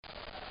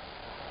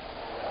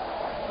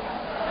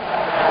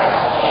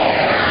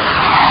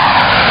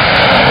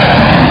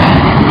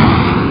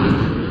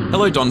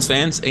Hello, Dons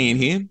fans. Ian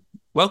here.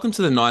 Welcome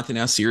to the ninth in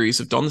our series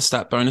of Don the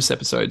Stat bonus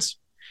episodes.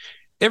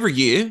 Every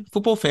year,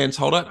 football fans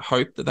hold out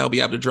hope that they'll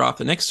be able to draft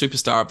the next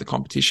superstar of the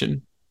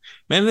competition.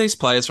 Many of these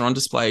players are on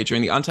display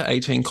during the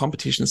under-18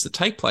 competitions that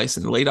take place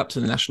in the lead up to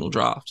the national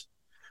draft.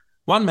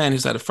 One man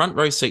who's had a front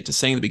row seat to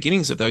seeing the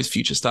beginnings of those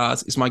future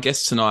stars is my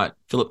guest tonight,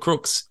 Phillip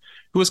Crooks,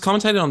 who has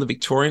commentated on the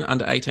Victorian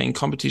under-18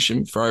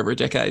 competition for over a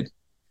decade.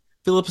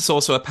 Phillip is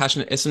also a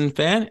passionate Essendon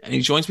fan, and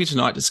he joins me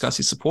tonight to discuss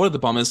his support of the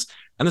Bombers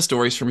and the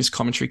stories from his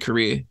commentary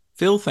career.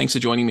 Phil, thanks for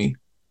joining me.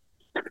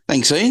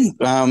 Thanks, Ian.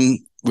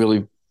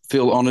 Really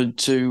feel honoured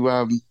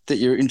to that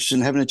you're interested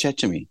in having a chat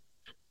to me.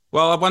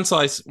 Well, once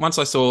I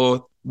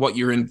saw what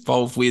you're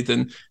involved with,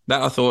 and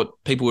that I thought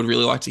people would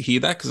really like to hear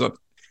that because,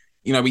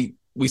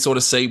 we sort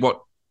of see what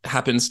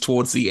happens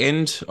towards the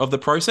end of the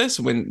process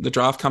when the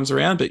draft comes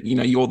around, but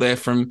you're there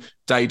from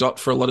day dot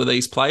for a lot of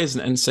these players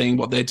and seeing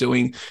what they're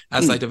doing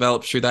as they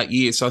develop through that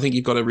year. So I think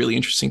you've got a really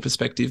interesting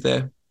perspective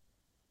there.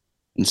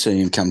 And seeing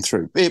him come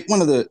through.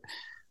 One of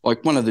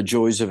the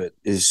joys of it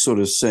is sort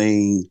of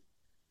seeing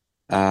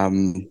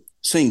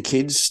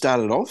kids start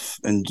it off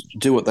and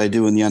do what they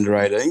do in the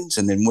under-18s,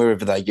 and then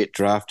wherever they get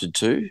drafted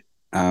to,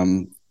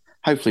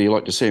 hopefully you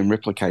like to see them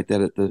replicate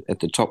that at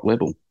the top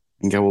level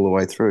and go all the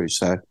way through.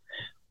 So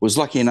was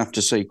lucky enough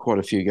to see quite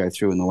a few go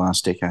through in the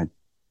last decade.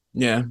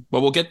 Yeah,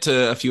 well, we'll get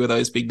to a few of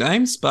those big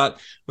names, but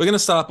we're going to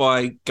start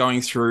by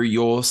going through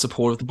your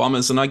support of the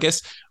Bombers. And I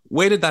guess,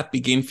 where did that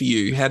begin for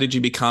you? How did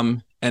you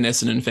become an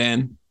Essendon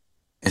fan?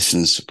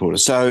 Essendon supporter.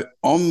 So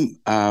I'm,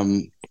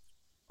 I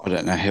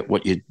don't know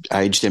what your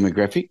age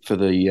demographic for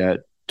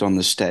the Don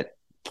the Stat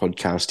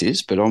podcast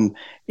is, but I'm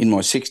in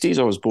my 60s.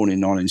 I was born in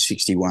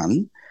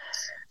 1961.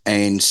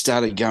 And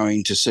started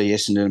going to see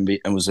Essendon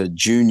and was a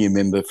junior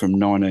member from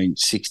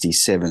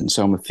 1967.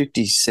 So I'm a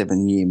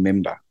 57-year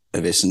member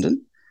of Essendon.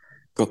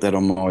 Got that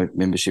on my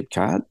membership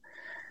card.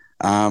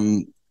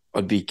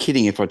 I'd be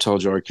kidding if I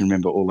told you I can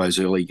remember all those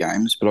early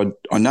games, but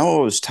I know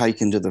I was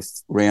taken to the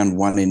round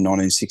one in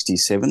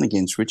 1967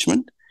 against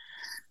Richmond.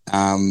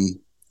 And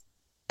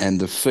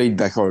the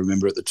feedback I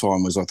remember at the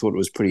time was I thought it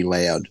was pretty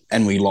loud,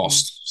 and we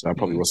lost, so I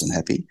probably wasn't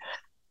happy.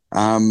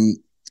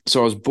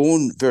 So I was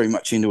born very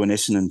much into an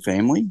Essendon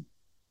family.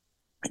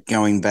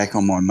 Going back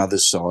on my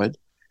mother's side,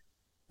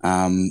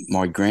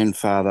 my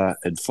grandfather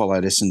had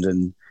followed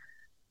Essendon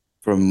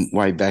from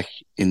way back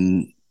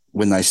in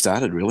when they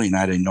started, really, in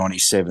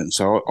 1897.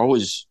 So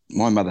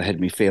my mother had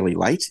me fairly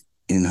late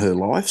in her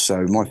life.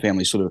 So my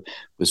family sort of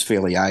was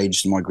fairly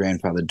aged. My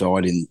grandfather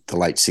died in the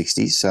late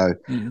 60s. So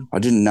I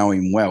didn't know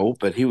him well,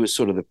 but he was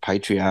sort of the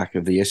patriarch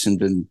of the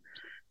Essendon,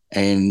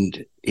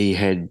 and he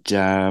had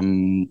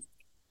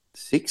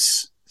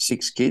six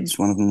kids.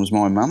 One of them was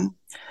my mum.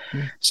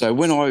 So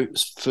when I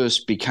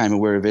first became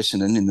aware of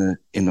Essendon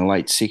in the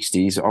late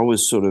 60s, I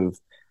was sort of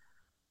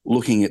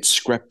looking at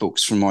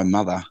scrapbooks from my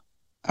mother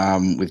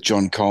with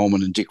John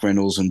Coleman and Dick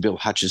Reynolds and Bill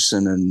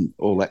Hutchison and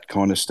all that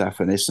kind of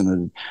stuff. And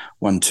Essendon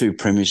won 2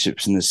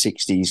 premierships in the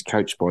 60s,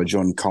 coached by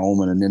John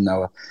Coleman, and then they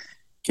were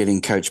getting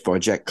coached by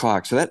Jack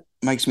Clark. So that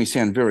makes me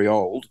sound very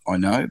old, I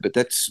know, but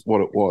that's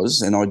what it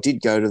was. And I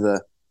did go to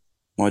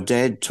my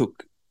dad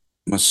took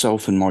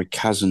myself and my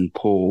cousin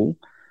Paul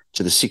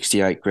to the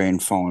 68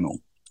 grand final,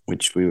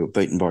 which we were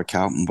beaten by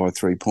Carlton by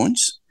 3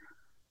 points.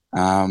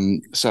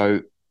 So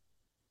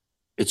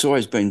it's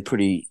always been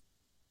pretty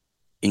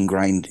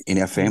ingrained in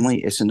our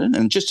family, Essendon.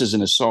 And just as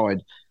an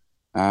aside,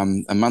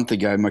 a month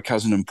ago, my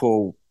cousin and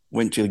Paul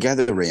went to a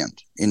gather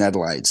round in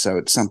Adelaide. So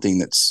it's something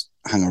that's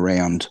hung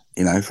around,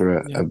 for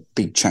a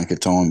big chunk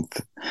of time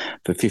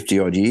for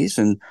 50-odd years.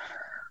 And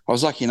I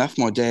was lucky enough,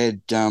 my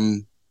dad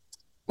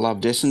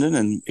loved Essendon,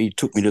 and he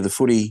took me to the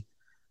footy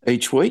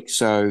each week.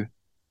 So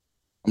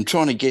I'm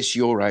trying to guess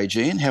your age,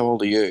 Ian. How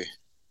old are you?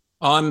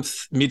 I'm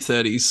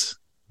mid-30s.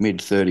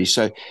 Mid-30s.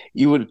 So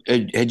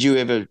did you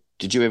ever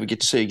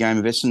get to see a game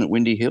of Essendon at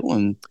Windy Hill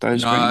and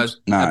those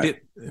grounds? No, a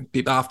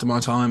bit after my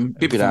time.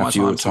 A bit after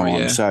your time.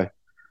 Yeah.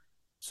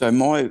 So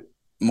my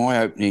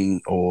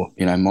opening or,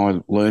 my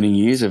learning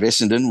years of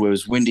Essendon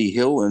was Windy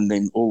Hill and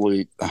then all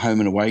the home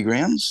and away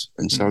grounds.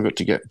 And so I got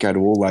to go to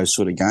all those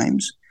sort of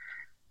games.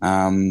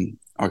 I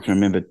can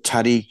remember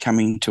Tuddy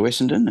coming to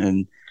Essendon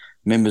and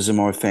members of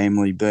my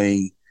family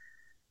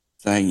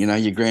saying,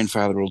 your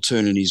grandfather will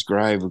turn in his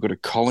grave. We've got a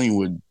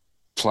Collingwood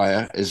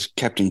player as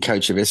captain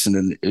coach of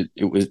Essendon.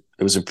 It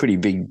was a pretty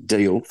big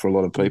deal for a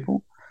lot of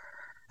people.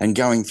 And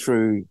going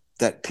through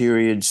that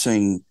period,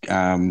 seeing,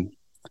 I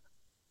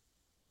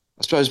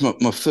suppose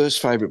my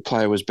first favourite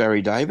player was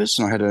Barry Davis,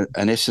 and I had an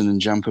Essendon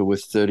jumper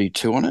with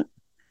 32 on it.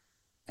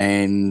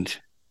 And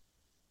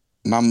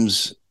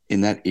mums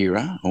in that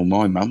era, or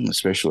my mum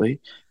especially,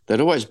 they'd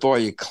always buy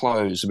you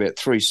clothes about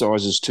 3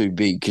 sizes too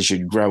big because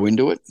you'd grow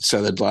into it, so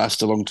they'd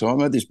last a long time.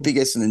 I had this big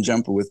Essendon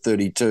jumper with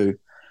 32,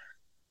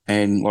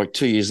 and like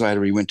 2 years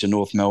later he went to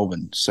North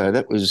Melbourne. So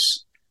that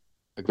was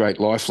a great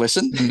life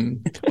lesson.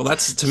 Well,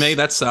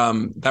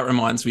 that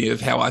reminds me of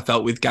how I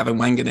felt with Gavin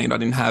Wanganeen. I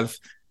didn't have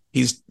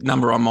his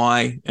number on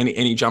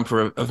any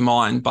jumper of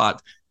mine,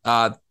 but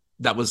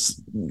that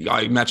was,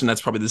 I imagine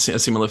that's probably a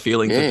similar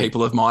feeling for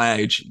people of my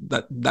age,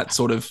 that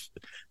sort of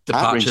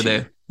departure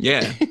there.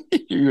 Yeah.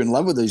 You're in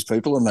love with these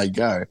people and they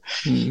go.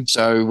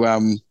 So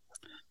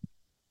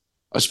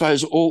I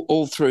suppose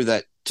all through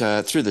that,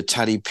 through the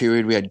Tuddy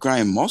period, we had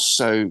Graham Moss.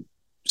 So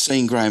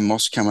seeing Graham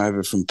Moss come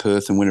over from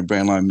Perth and win a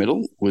Brownlow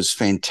medal was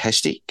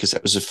fantastic, because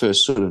that was the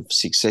first sort of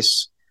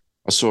success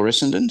I saw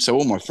Essendon. So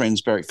all my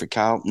friends barracked for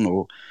Carlton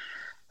or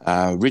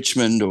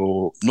Richmond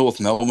or North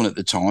Melbourne at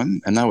the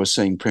time, and they were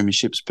seeing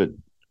premierships, but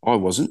I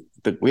wasn't.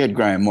 But we had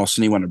Graham Moss,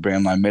 and he won a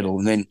Brownlow medal,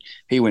 and then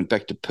he went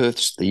back to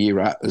Perth the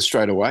year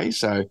straight away.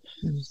 So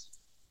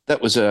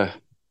that was it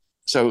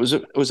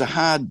was a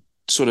hard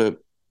sort of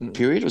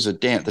period. It was the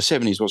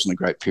 70s wasn't a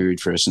great period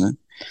for Essendon,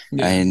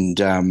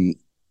 and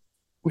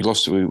we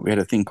had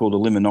a thing called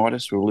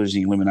eliminitis. We were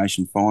losing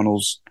elimination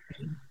finals,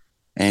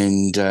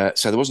 and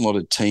so there wasn't a lot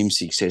of team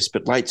success.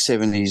 But late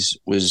 70s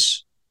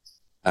was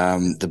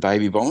the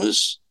Baby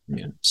Bombers.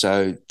 Yeah.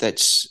 So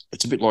it's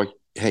a bit like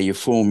how you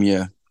form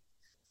your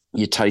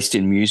taste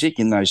in music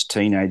in those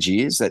teenage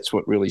years. That's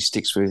what really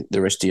sticks for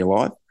the rest of your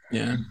life.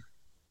 Yeah.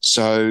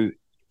 So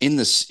in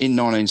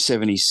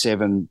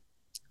 1977,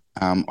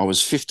 I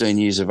was 15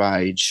 years of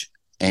age,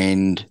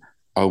 and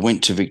I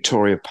went to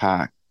Victoria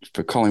Park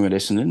for Collingwood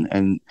Essendon,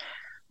 and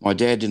my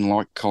dad didn't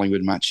like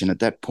Collingwood much, and at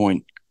that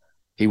point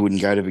he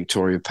wouldn't go to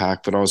Victoria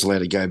Park, but I was allowed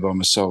to go by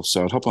myself.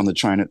 So I'd hop on the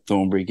train at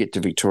Thornbury, get to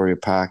Victoria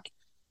Park,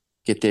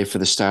 get there for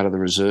the start of the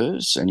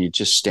reserves, and you'd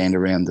just stand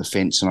around the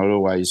fence, and I'd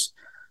always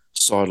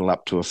sidle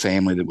up to a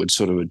family that would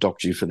sort of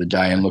adopt you for the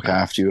day and look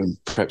after you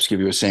and perhaps give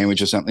you a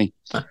sandwich or something.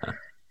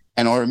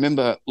 And I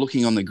remember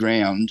looking on the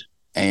ground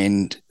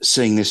and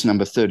seeing this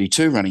number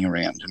 32 running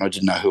around, and I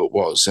didn't know who it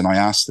was. And I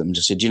asked them,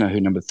 just said, "Do you know who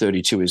number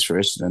 32 is for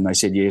Essendon?" And they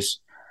said, "Yes,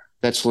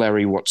 that's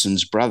Larry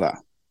Watson's brother."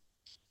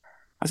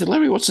 I said,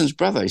 "Larry Watson's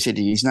brother?" He said,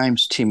 "His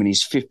name's Tim and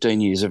he's 15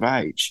 years of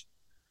age."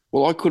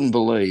 Well, I couldn't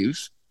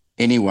believe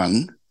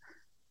anyone.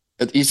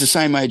 He's the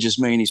same age as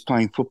me and he's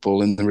playing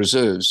football in the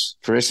reserves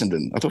for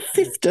Essendon. I thought,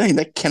 15?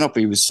 That cannot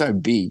be. He was so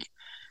big.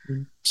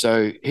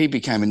 So he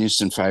became an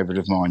instant favourite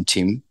of mine,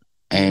 Tim.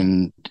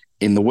 And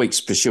in the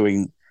weeks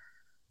pursuing,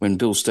 when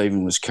Bill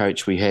Stephen was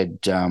coach, we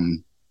had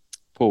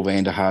Paul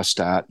van der Haar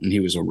start, and he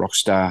was a rock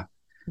star.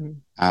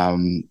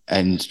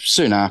 And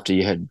soon after,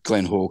 you had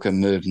Glenn Hawker,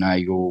 Merv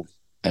Nagel,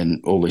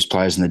 and all these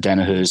players in the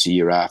Danahers the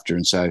year after.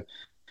 And so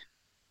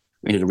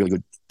we did a really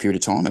good period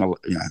of time.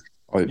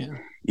 And,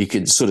 you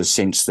could sort of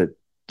sense that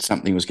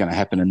something was going to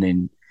happen. And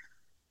then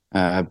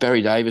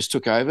Barry Davis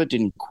took over,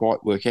 didn't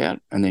quite work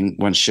out. And then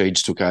once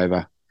Sheeds took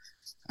over,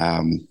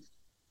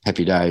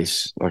 happy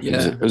days.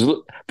 It was a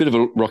bit of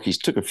a rocky.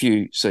 It took a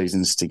few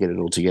seasons to get it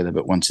all together,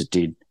 but once it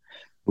did, it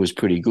was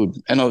pretty good.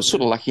 And I was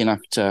sort of lucky enough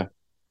to,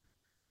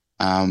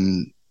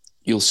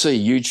 you'll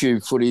see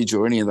YouTube footage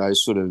or any of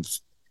those sort of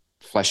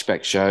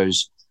flashback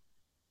shows.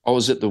 I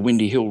was at the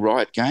Windy Hill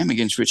Riot game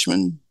against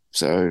Richmond,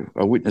 so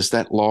I witnessed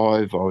that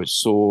live. I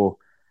saw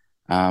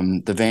I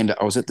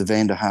was at the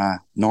Van der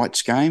Haar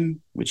Knights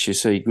game, which you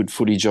see good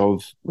footage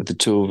of, with the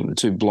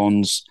two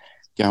blondes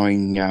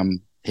going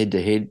head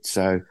to head.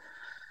 So,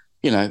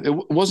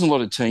 it wasn't a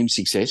lot of team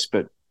success,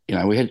 but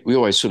we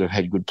always sort of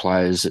had good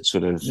players that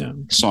sort of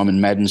Simon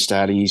Madden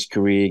starting his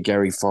career,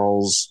 Gary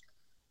Foles,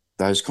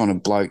 those kind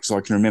of blokes. I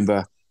can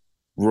remember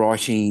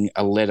writing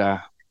a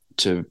letter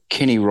to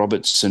Kenny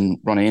Roberts and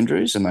Ron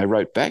Andrews, and they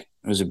wrote back.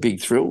 It was a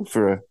big thrill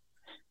for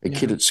a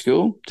kid at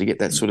school to get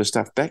that sort of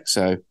stuff back.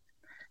 So,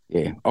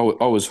 yeah, I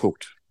was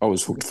hooked. I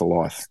was hooked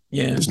for life.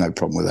 Yeah. There's no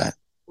problem with that.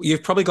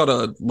 You've probably got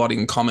a lot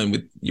in common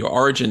with your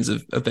origins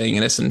of being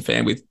an Essendon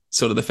fan, with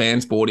sort of the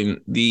fans board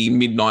in the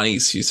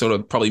mid-90s. You sort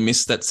of probably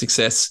missed that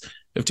success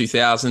of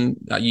 2000.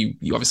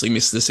 You obviously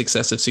missed the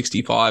success of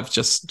 65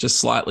 just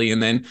slightly,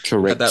 and then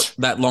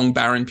that long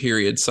barren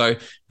period. So I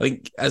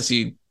think as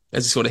you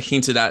sort of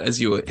hinted at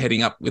as you were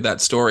heading up with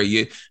that story,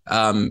 it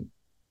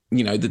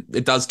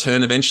does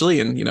turn eventually,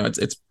 and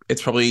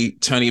it's probably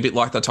turning a bit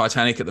like the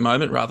Titanic at the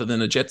moment rather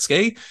than a jet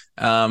ski.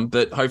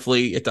 But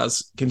hopefully it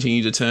does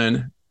continue to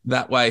turn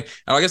that way.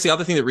 And I guess the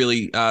other thing that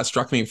really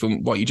struck me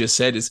from what you just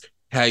said is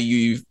how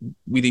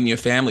within your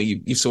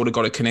family, you've sort of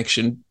got a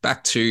connection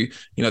back to,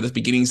 the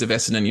beginnings of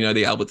Essendon,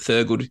 the Albert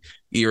Thurgood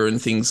era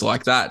and things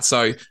like that.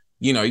 So,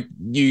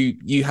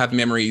 you have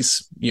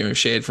memories,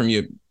 shared from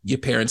your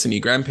parents and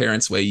your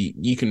grandparents where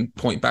you can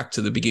point back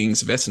to the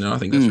beginnings of Essendon. I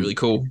think that's really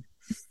cool.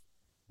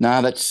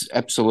 No, that's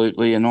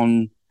absolutely.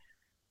 And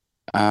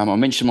I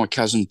mentioned my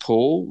cousin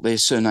Paul. Their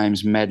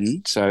surname's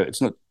Madden, so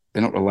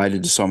they're not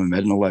related to Simon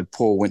Madden, although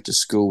Paul went to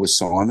school with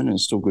Simon and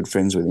is still good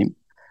friends with him.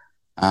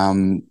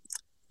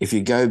 If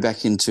you go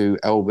back into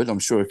Albert, I'm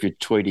sure if you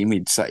tweet him,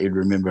 he'd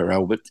remember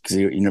Albert, because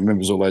he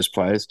remembers all those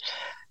players.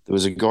 There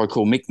was a guy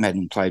called Mick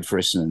Madden played for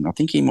Essendon. I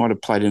think he might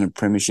have played in a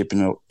premiership in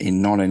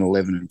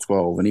 1911 and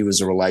 12, and he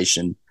was a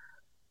relation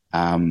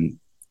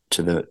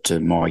to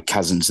my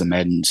cousins, the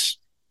Maddens,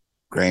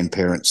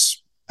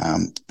 grandparents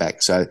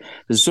back. So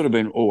there's sort of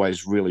been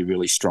always really,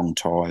 really strong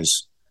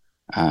ties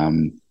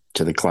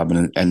to the club,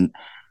 and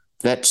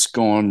that's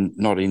gone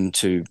not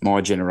into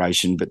my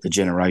generation but the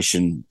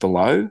generation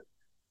below.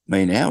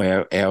 me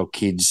now. Our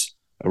kids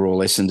are all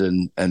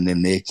Essendon, and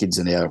then their kids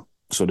are now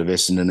sort of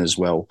Essendon as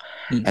well.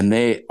 Mm.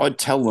 And I'd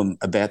tell them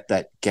about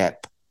that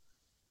gap.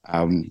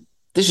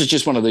 This is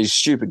just one of these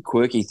stupid,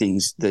 quirky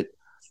things that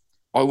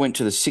I went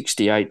to the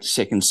 68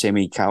 second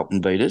semi.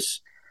 Carlton beat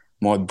us.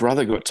 My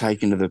brother got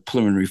taken to the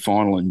preliminary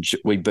final and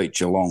we beat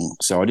Geelong.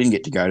 So I didn't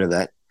get to go to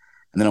that.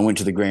 And then I went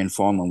to the grand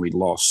final and we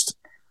lost.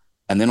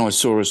 And then I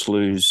saw us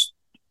lose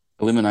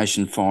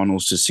elimination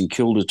finals to St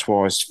Kilda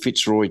twice,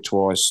 Fitzroy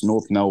twice,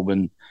 North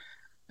Melbourne.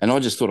 And I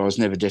just thought I was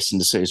never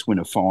destined to see us win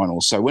a final.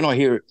 So when I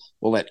hear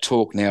all that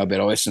talk now about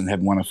Essendon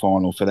haven't won a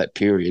final for that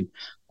period,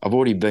 I've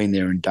already been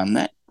there and done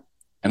that.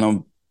 And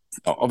I'm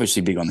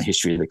obviously big on the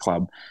history of the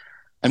club.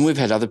 And we've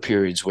had other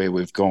periods where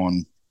we've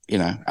gone,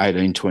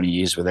 18, 20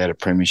 years without a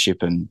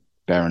premiership and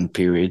barren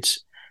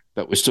periods,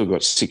 but we've still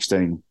got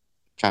 16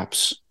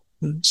 cups.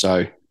 Mm.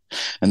 So,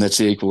 and that's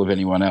the equal of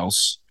anyone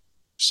else.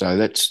 So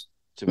that's,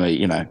 to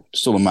me,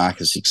 still a mark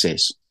of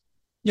success.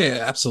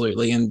 Yeah,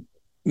 absolutely. And,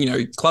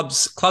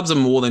 clubs are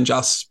more than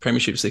just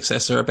premiership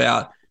success. They're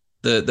about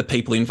the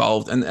people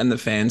involved and the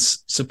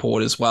fans'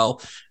 support as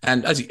well.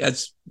 And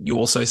as you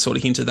also sort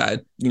of hinted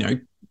at,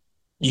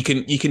 you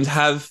can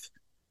have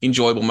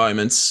enjoyable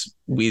moments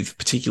with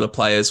particular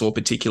players or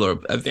particular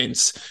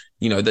events,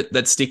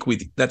 that stick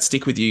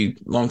with you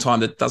long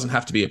time. That doesn't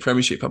have to be a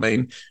premiership. I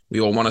mean,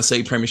 we all want to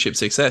see premiership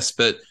success,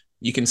 but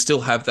you can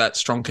still have that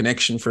strong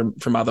connection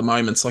from other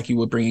moments like you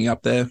were bringing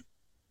up there.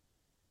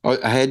 I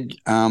had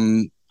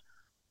I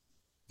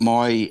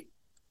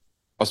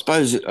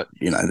suppose,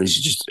 this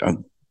is just,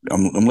 I'm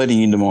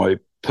letting into my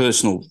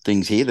personal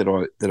things here that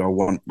I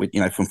want,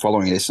 from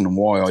following Essendon and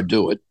why I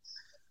do it,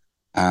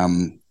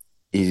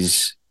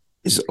 is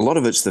a lot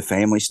of it's the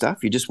family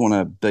stuff. You just want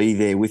to be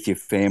there with your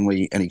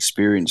family and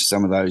experience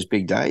some of those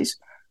big days.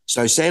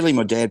 So sadly,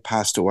 my dad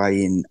passed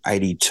away in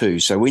 82.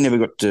 So we never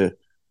got to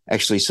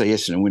actually see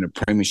Essendon win a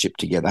premiership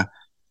together.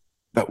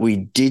 But we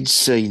did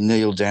see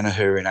Neil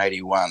Danaher in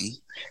 81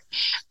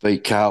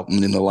 beat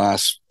Carlton in the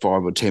last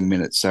 5 or 10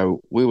 minutes.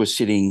 So we were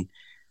sitting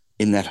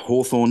in that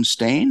Hawthorn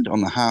stand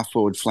on the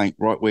half-forward flank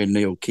right where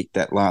Neil kicked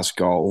that last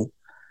goal.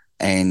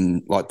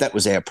 And, that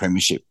was our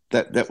premiership.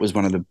 That was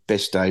one of the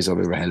best days I've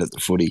ever had at the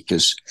footy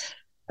because,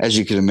 as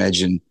you can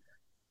imagine,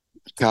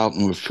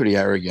 Carlton were pretty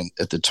arrogant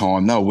at the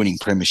time. They were winning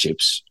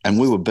premierships and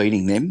we were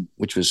beating them,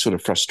 which was sort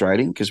of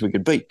frustrating because we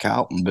could beat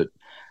Carlton, but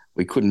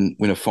we couldn't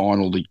win a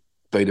final to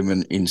beat them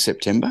in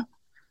September.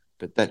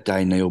 But that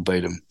day Neil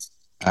beat them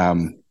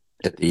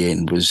at the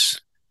end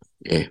was,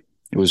 it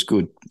was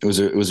good.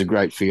 It was a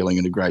great feeling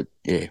and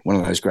one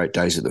of those great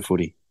days at the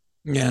footy.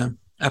 Yeah,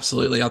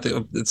 absolutely. I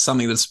think it's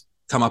something that's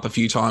come up a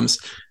few times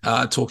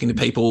talking to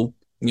people,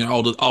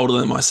 older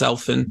than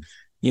myself. And,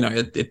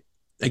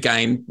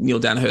 again, Neil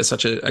Danaher is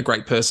such a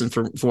great person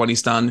for what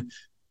he's done,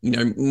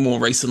 more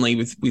recently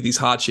with his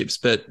hardships.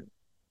 But,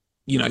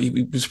 he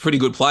was a pretty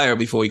good player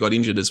before he got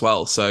injured as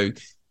well. So,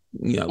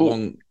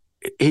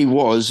 He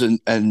was, and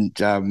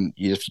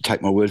you have to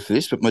take my word for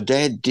this, but my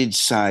dad did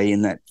say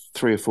in that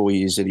 3 or 4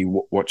 years that he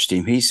watched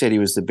him, he said he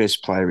was the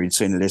best player he'd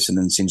seen at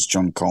Essendon since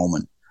John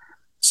Coleman.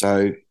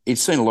 So he'd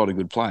seen a lot of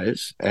good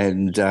players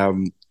and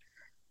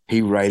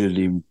he rated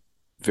him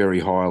very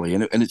highly.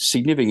 And it's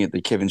significant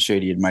that Kevin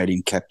Sheedy had made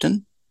him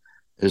captain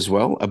as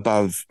well,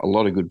 above a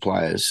lot of good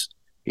players.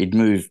 He'd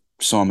moved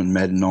Simon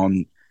Madden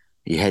on.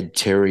 He had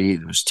Terry.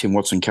 There was Tim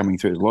Watson coming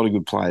through. There's a lot of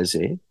good players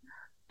there.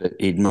 But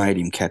he'd made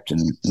him captain.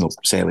 Look,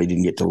 sadly,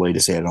 didn't get to lead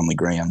us out on the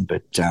ground.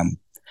 But,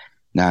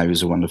 no, he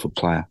was a wonderful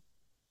player.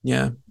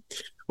 Yeah.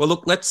 Well,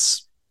 look,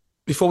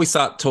 before we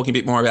start talking a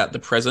bit more about the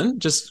present,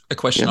 just a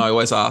question I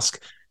always ask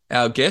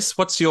our guests.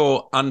 What's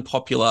your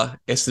unpopular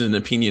Essendon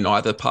opinion,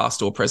 either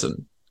past or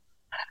present?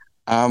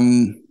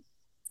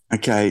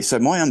 Okay, so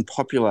my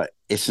unpopular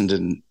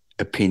Essendon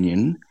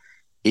opinion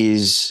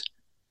is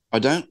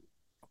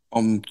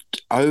I'm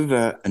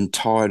over and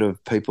tired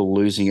of people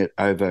losing it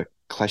over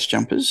clash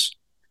jumpers.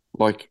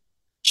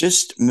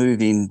 Just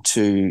move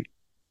into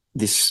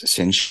this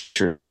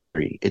century.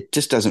 It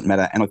just doesn't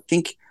matter. And I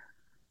think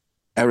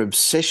our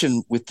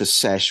obsession with the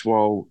sash,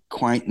 while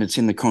quaint and it's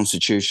in the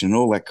Constitution and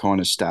all that kind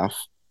of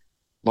stuff,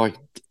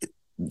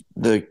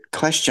 the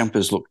clash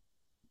jumpers look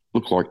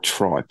like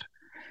tripe.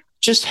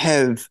 Just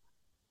have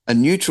a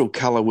neutral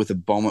colour with the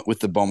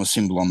bomber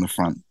symbol on the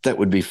front. That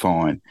would be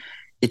fine.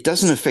 It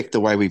doesn't affect the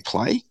way we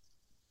play.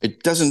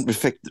 It doesn't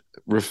affect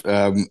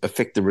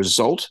the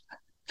result.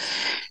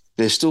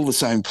 They're still the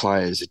same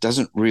players. It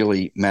doesn't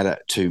really matter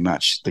too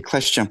much. The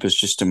clash jumper is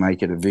just to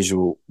make it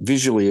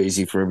visually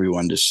easy for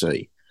everyone to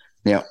see.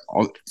 Now,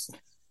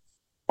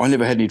 I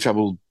never had any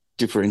trouble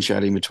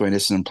differentiating between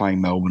Essendon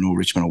playing Melbourne or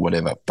Richmond or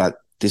whatever, but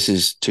this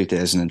is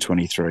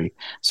 2023.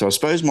 So I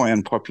suppose my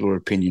unpopular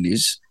opinion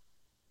is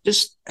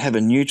just have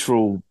a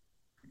neutral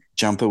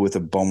jumper with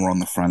a bomber on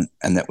the front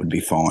and that would be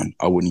fine.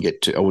 I wouldn't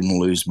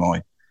lose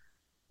my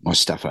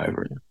stuff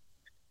over it.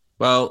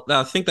 Well,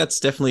 I think that's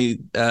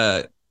definitely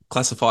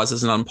classifies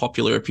as an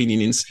unpopular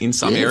opinion in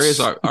some Yes. areas.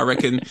 I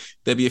reckon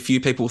there'll be a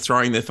few people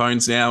throwing their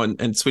phones now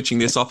and switching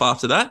this off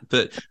after that.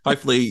 But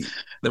hopefully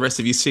the rest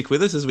of you stick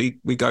with us as we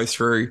go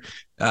through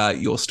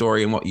your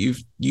story and what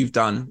you've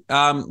done.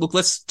 Look,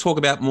 let's talk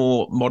about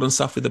more modern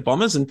stuff with the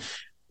Bombers. And,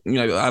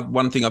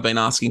 one thing I've been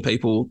asking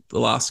people the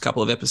last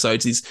couple of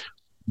episodes is,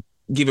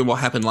 given what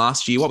happened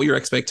last year, what were your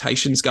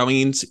expectations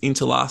going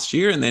into last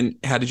year? And then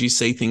how did you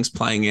see things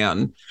playing out?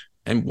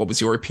 And what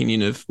was your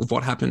opinion of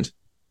what happened?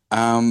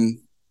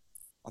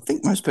 I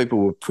think most people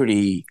were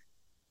pretty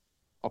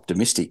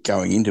optimistic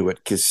going into it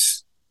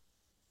because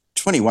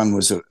 21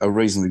 was a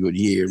reasonably good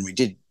year and we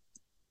did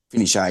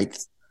finish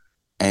 8th.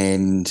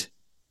 And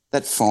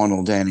that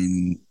final down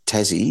in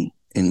Tassie,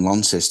 in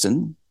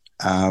Launceston,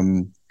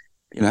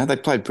 they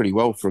played pretty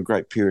well for a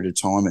great period of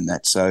time in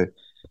that. So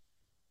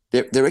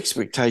their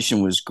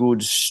expectation was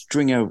good.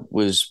 Stringer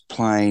was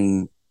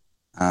playing,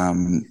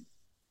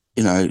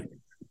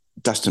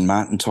 Dustin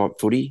Martin type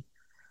footy,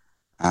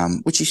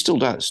 which he still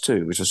does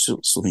too, which I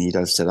still think he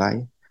does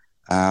today.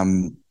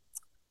 And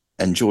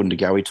Jordan De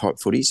Goey type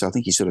footy. So I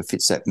think he sort of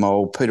fits that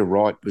mould. Peter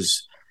Wright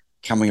was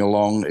coming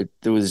along.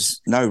 There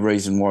was no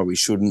reason why we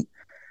shouldn't.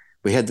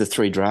 We had the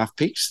 3 draft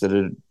picks that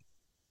had,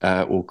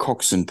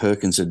 Cox and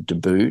Perkins had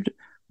debuted.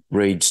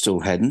 Reid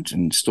still hadn't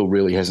and still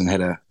really hasn't had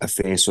a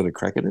fair sort of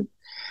crack at it.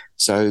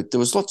 So there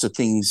was lots of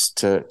things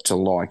to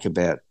like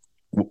about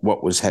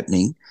what was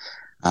happening.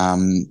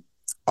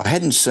 I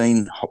hadn't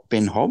seen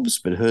Ben Hobbs,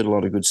 but heard a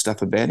lot of good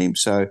stuff about him.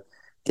 So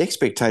the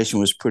expectation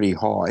was pretty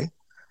high.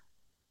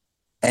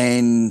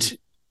 And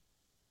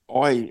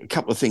a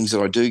couple of things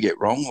that I do get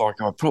wrong,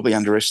 like I probably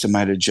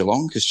underestimated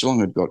Geelong because Geelong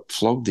had got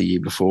flogged the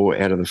year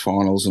before out of the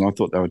finals and I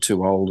thought they were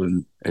too old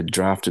and had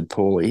drafted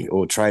poorly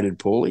or traded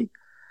poorly.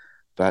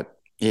 But,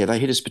 yeah, they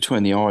hit us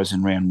between the eyes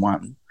in round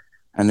 1.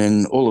 And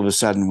then all of a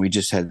sudden we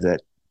just had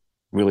that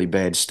really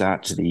bad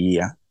start to the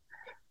year.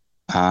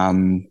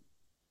 And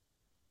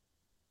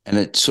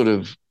it sort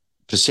of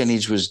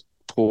percentage was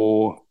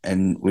poor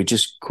and we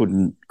just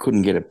couldn't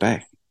get it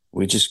back.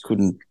 We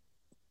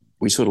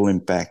sort of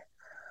limped back.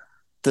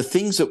 The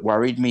things that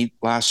worried me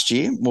last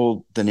year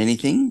more than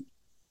anything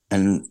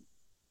there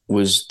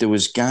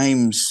was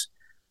games.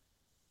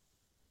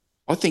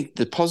 I think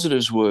the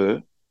positives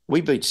were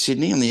we beat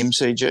Sydney on the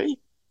MCG.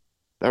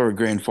 They were a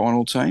grand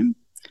final team.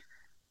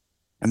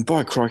 And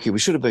by crikey, we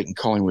should have beaten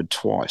Collingwood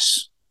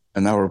twice.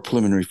 And they were a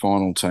preliminary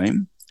final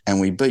team. And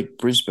we beat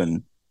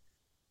Brisbane,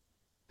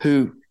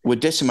 who were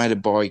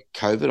decimated by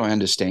COVID. I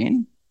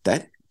understand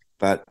that.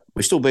 But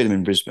we still beat them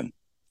in Brisbane.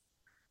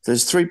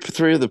 There's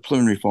three of the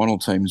preliminary final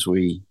teams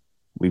we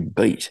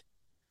beat.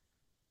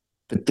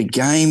 But the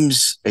game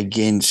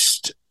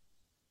against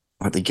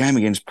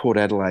Port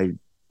Adelaide,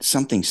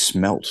 something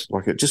smelt.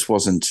 Like it just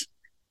wasn't.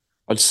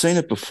 I'd seen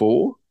it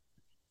before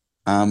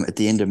at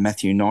the end of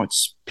Matthew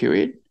Knight's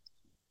period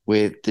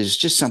where there's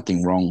just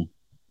something wrong.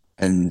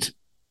 And,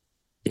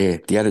 yeah,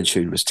 the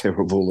attitude was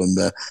terrible and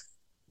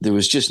there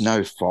was just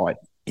no fight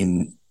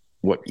in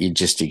what you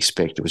just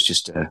expect. It was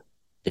just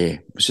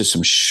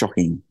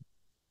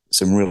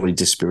some really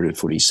dispirited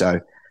footy. So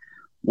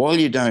while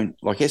you don't,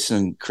 like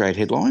Essendon create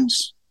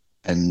headlines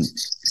and,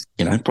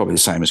 probably the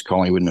same as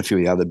Collingwood and a few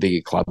of the other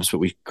bigger clubs, but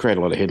we create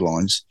a lot of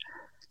headlines.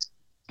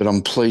 But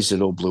I'm pleased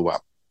it all blew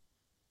up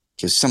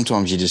because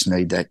sometimes you just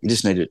need that. You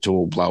just need it to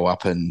all blow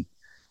up and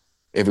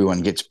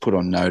everyone gets put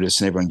on notice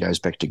and everyone goes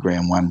back to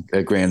ground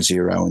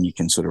zero and you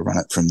can sort of run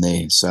it from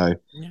there. So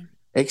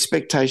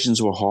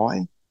expectations were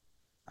high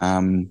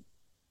and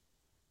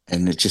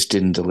it just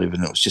didn't deliver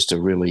and it was just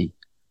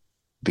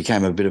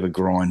became a bit of a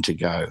grind to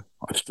go.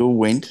 I still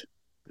went,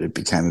 but it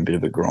became a bit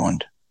of a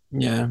grind.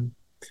 Yeah.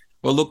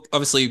 Well, look,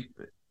 obviously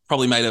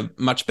probably made a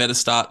much better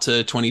start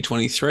to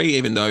 2023,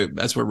 even though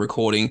as we're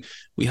recording,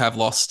 we have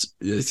lost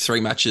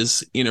 3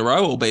 matches in a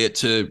row, albeit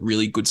to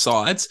really good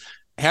sides.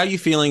 How are you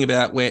feeling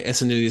about where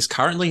Essendon is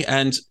currently?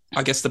 And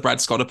I guess the Brad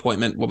Scott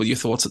appointment, what were your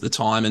thoughts at the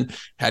time? And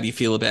how do you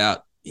feel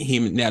about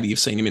him now that you've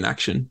seen him in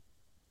action?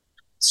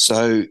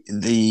 So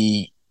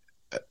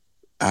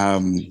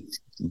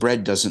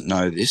Brad doesn't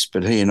know this,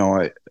 but he and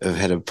I have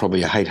had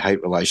probably a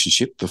hate-hate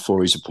relationship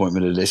before his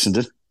appointment at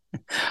Essendon.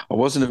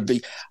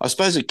 I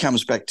suppose it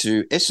comes back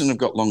to Essendon have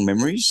got long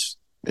memories.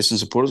 Essendon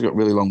supporters have got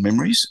really long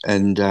memories.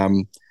 And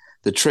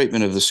the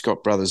treatment of the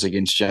Scott brothers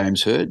against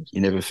James Hird,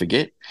 you never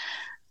forget.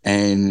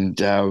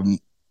 And I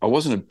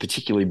wasn't a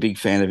particularly big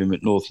fan of him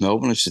at North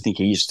Melbourne. I just think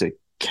he used to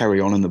carry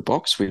on in the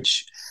box,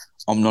 which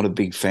I'm not a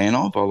big fan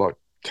of. I like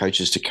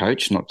coaches to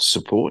coach, not to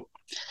support.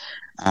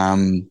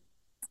 But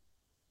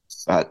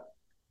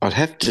I'd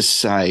have to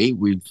say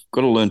we've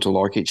got to learn to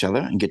like each other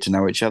and get to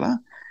know each other.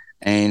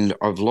 And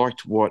I've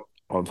liked what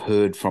I've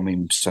heard from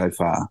him so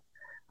far.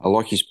 I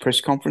like his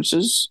press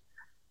conferences.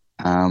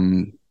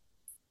 I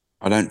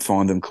don't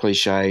find them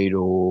cliched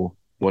or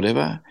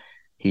whatever.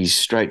 He's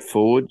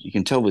straightforward. You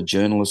can tell the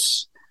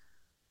journalists,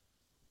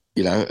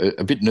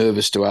 a bit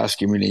nervous to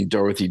ask him any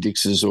Dorothy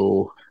Dixes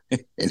or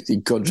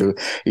anything contra.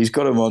 He's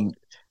got him on.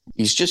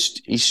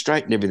 He's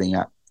straightened everything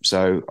up.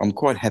 So I'm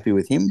quite happy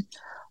with him.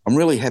 I'm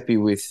really happy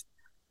with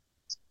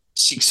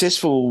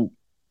successful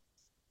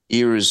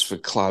eras for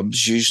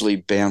clubs usually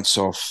bounce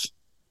off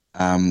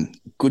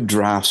good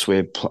drafts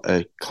where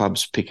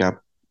clubs pick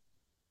up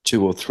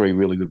 2 or 3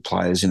 really good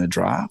players in a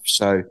draft.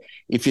 So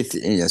if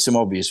some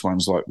obvious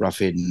ones like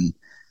Roughhead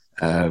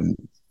and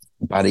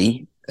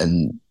Buddy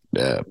and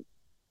who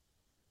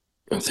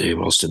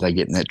else did they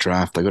get in that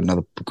draft? They got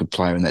another good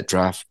player in that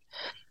draft.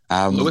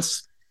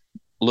 Lewis,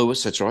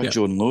 that's right, yeah.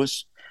 Jordan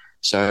Lewis.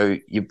 So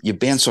you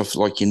bounce off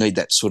like you need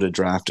that sort of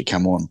draft to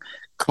come on.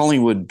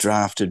 Collingwood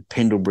drafted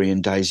Pendlebury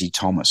and Daisy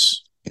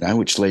Thomas,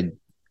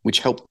 which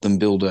helped them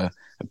build a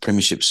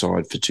premiership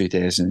side for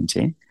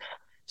 2010.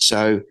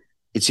 So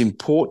it's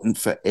important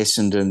for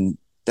Essendon,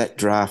 that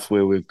draft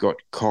where we've got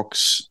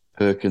Cox,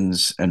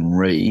 Perkins and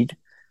Reid,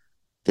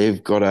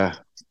 they've got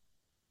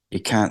you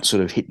can't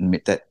sort of hit and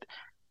miss that.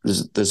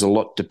 There's a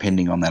lot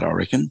depending on that, I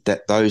reckon,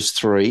 that those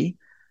 3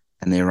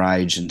 and their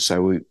age. And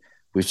so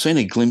we've seen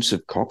a glimpse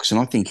of Cox, and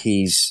I think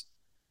he's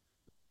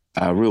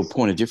a real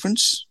point of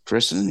difference for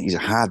Essendon. He's a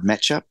hard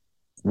matchup.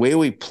 Where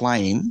we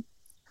play him,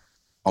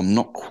 I'm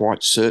not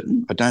quite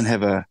certain. I don't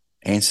have an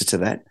answer to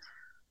that.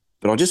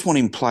 But I just want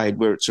him played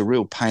where it's a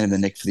real pain in the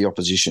neck for the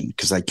opposition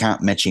because they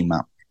can't match him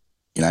up.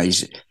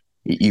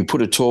 You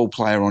put a tall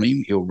player on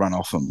him, he'll run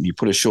off him. You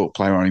put a short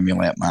player on him, he'll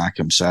outmark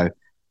him. So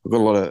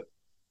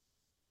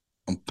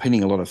I'm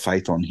pinning a lot of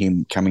faith on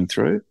him coming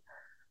through.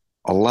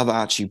 I love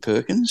Archie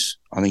Perkins.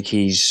 I think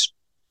he's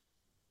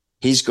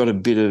got a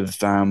bit of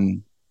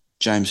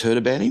James Hird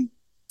about him.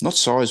 Not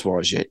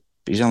size-wise yet.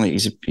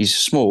 He's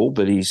small,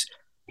 but he's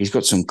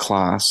got some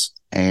class,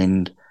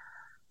 and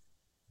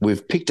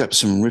we've picked up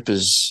some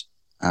rippers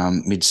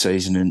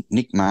mid-season. And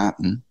Nick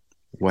Martin,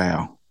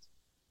 wow,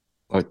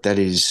 like that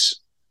is.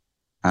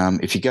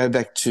 If you go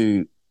back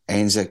to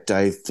Anzac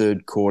Day,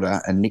 3rd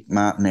quarter, and Nick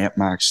Martin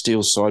outmarked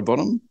Steele's side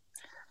bottom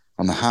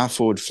on the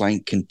half-forward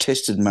flank,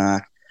 contested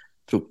mark,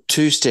 took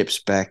 2 steps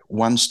back,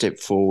 1 step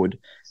forward,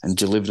 and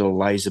delivered a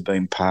laser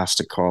beam pass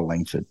to Kyle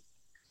Langford.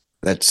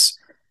 That's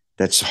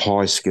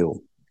high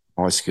skill.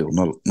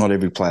 Not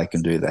every player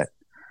can do that.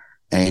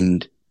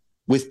 And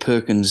with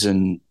Perkins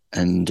and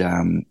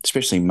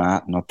especially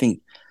Martin, I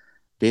think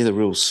they're the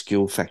real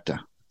skill factor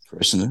for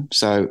Essendon.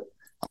 So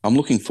I'm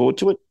looking forward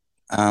to it.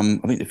 I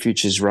think the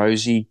future's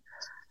rosy.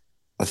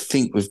 I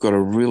think we've got a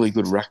really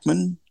good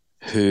ruckman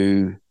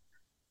who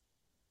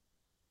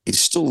is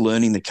still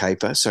learning the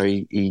caper, so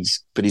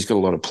he's got a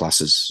lot of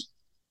pluses.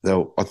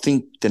 Though I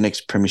think the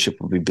next premiership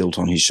will be built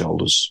on his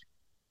shoulders.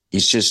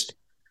 He's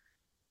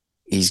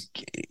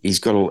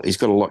got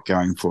a lot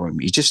going for him.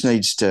 He just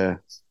needs to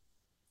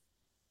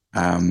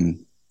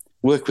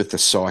work with the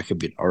psyche a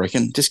bit, I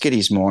reckon. Just get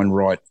his mind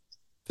right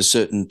for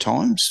certain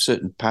times,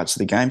 certain parts of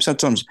the game.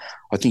 Sometimes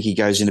I think he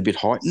goes in a bit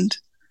heightened.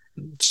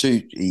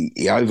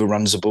 He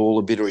overruns the ball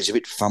a bit, or he's a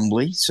bit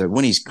fumbly. So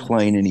when he's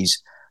clean and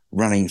he's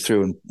running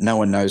through and no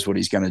one knows what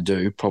he's going to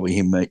do, probably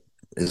him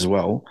as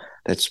well,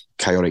 that's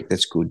chaotic.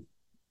 That's good.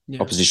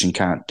 Yeah. Opposition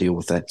can't deal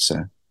with that.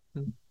 So,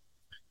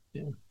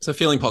 yeah. So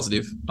feeling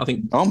positive, I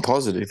think. I'm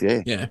positive,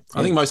 yeah. Yeah.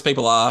 I think most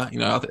people are.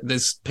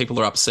 There's people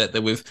are upset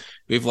that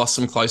we've lost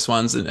some close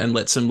ones and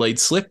let some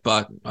leads slip,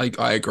 but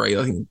I agree.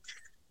 I think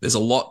there's a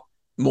lot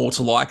more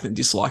to like than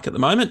dislike at the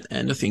moment,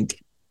 and I think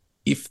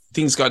if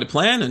things go to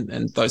plan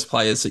and those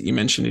players that you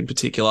mentioned in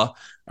particular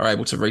are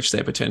able to reach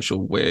their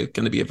potential, we're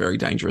going to be a very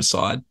dangerous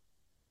side.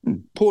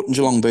 Port and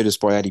Geelong beat us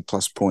by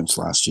 80-plus points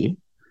last year.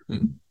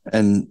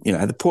 And,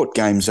 the Port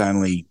game's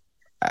only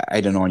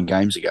 8 or 9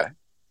 games ago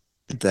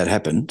that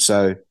happened.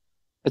 So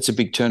it's a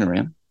big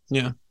turnaround.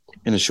 Yeah.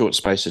 In a short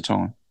space of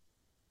time.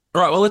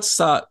 All right, well, let's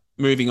start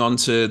moving on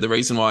to the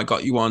reason why I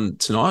got you on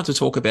tonight to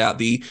talk about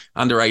the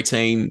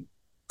under-18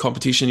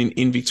 competition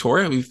in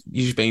Victoria.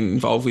 You've been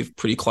involved with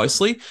pretty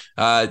closely.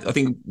 I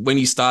think when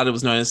you started, it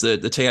was known as the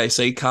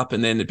TAC Cup,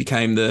 and then it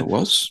became the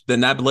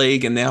NAB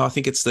League, and now I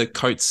think it's the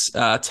Coates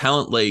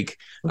Talent League.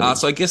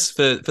 So I guess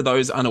for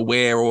those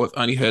unaware or have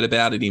only heard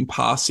about it in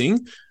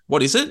passing,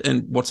 what is it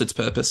and what's its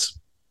purpose?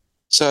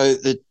 So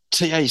the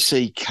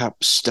TAC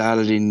Cup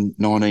started in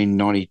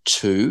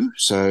 1992.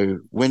 So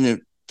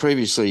when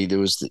previously there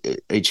was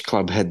each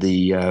club had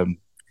the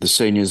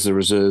seniors, the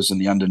reserves, and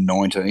the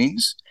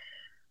under-19s.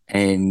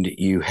 And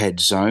you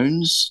had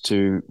zones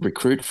to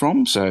recruit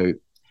from. So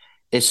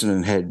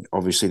Essendon had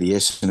obviously the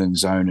Essendon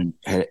zone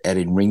and had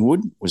in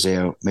Ringwood was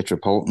our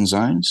metropolitan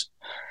zones.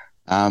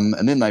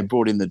 And then they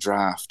brought in the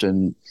draft,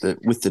 and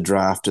with the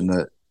draft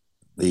and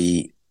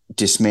the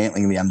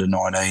dismantling of the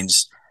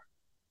under-19s,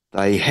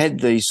 they had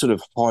these sort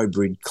of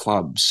hybrid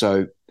clubs.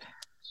 So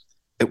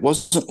it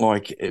wasn't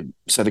like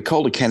 – so the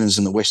Calder Cannons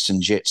and the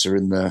Western Jets are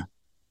in the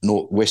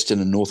western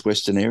and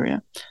northwestern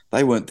area.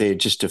 They weren't there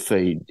just to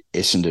feed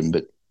Essendon,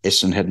 but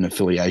Essendon had an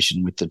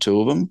affiliation with the two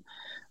of them.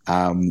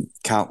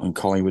 Carlton and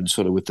Collingwood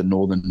sort of with the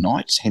Northern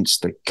Knights, hence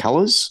the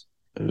colours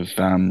of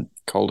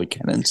Calder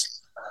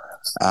Cannons,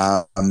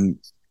 and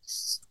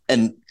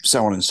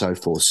so on and so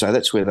forth. So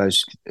that's where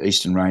those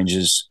Eastern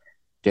Rangers,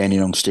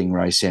 Dandenong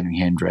Stingrays,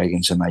 Sandringham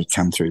Dragons, and they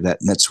come through that.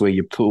 And that's where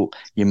your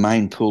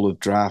main pool of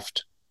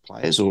draft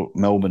players or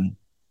Melbourne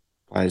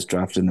players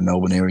drafted in the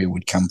Melbourne area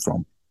would come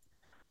from.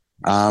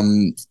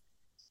 Um,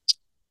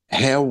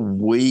 how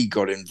we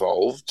got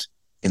involved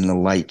in the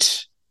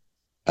late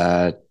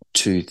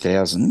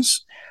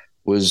 2000s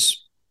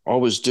was I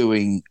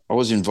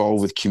was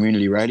involved with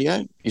community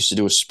radio. Used to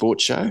do a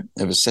sports show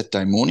every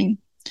Saturday morning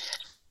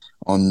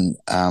on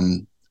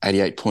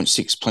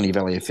 88.6 Plenty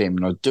Valley FM,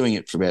 and I was doing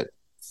it for about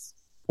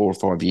 4 or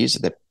 5 years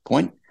at that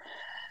point.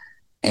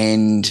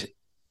 And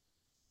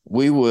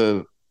me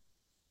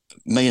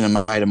and a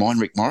mate of mine,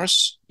 Rick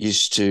Morris,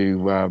 used to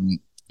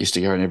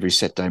go in every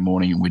Saturday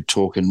morning, and we'd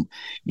talk, and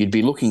you'd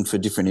be looking for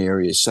different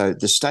areas. So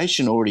the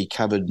station already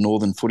covered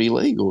Northern Footy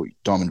League or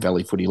Diamond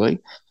Valley Footy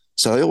League.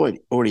 So they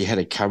already had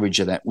a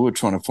coverage of that. We were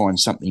trying to find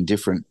something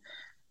different.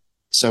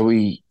 So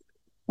we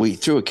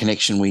through a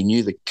connection, we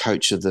knew the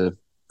coach of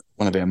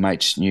one of our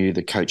mates knew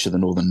the coach of the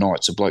Northern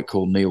Knights, a bloke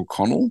called Neil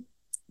Connell,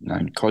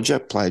 known Codger,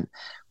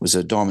 was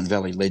a Diamond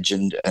Valley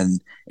legend,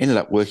 and ended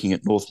up working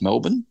at North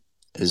Melbourne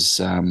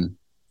as in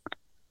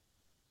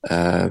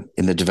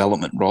the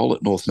development role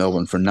at North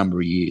Melbourne for a number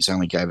of years.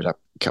 Only gave it up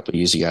a couple of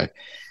years ago.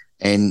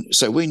 And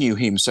so we knew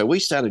him. So we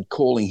started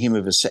calling him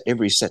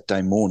every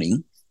Saturday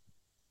morning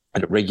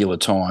at a regular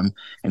time,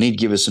 and he'd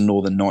give us a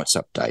Northern Knights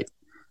update.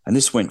 And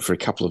this went for a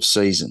couple of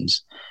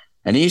seasons.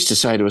 And he used to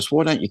say to us,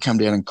 why don't you come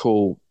down and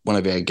call one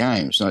of our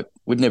games?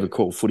 We'd never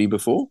called footy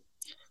before.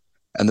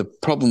 And the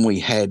problem we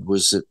had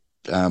was that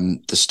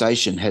the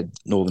station had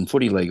Northern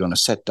Footy League on a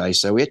Saturday,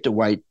 so we had to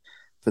wait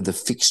for the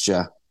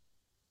fixture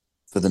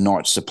for the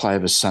Knights to play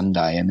over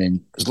Sunday. And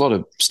then there's a lot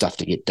of stuff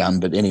to get done.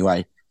 But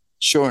anyway,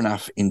 sure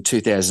enough, in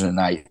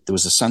 2008, there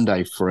was a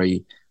Sunday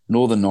free.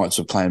 Northern Knights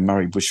were playing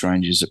Murray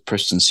Bushrangers at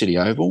Preston City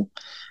Oval.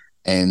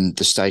 And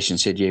the station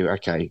said, yeah,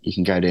 okay, you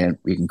can go down,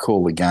 you can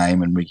call the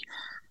game. And we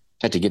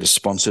had to get a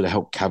sponsor to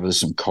help cover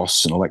some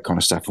costs and all that kind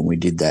of stuff, and we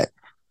did that.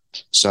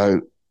 So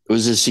it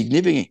was a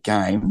significant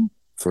game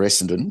for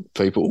Essendon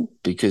people,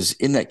 because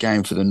in that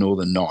game for the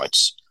Northern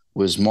Knights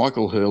was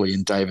Michael Hurley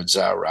and David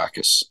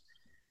Zaharakis.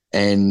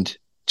 And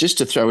just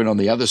to throw in on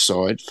the other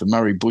side, for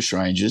Murray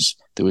Bushrangers,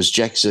 there was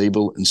Jack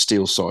Zeeble and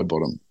Steele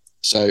Sidebottom.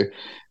 So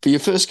for your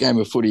first game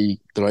of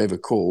footy that I ever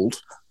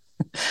called,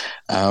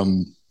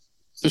 it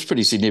was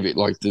pretty significant.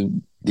 Like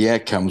the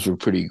outcomes were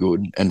pretty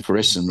good, and for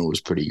Essendon it was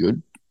pretty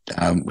good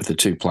with the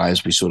two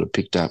players we sort of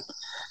picked up.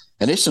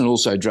 And Essendon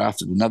also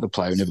drafted another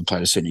player who never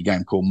played a senior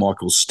game called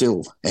Michael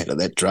Still out of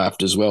that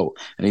draft as well,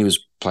 and he was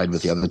played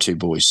with the other two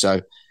boys.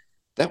 So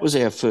that was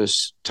our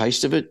first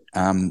taste of it.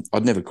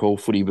 I'd never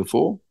called footy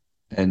before,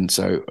 and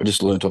so I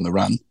just learnt on the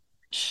run.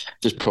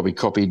 Just probably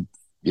copied,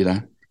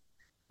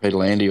 Peter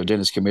Landy or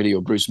Dennis Cometti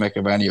or Bruce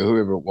McAvaney or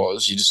whoever it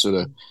was. You just sort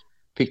of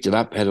picked it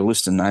up, had a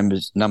list of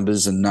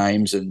numbers and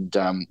names, and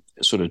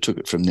sort of took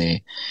it from there.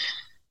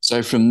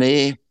 So from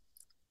there,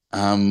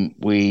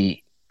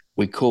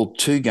 we called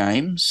 2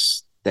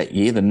 games that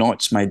year. The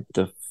Knights made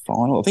the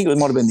final. I think it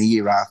might have been the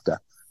year after.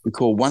 We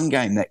called 1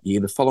 game that year.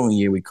 The following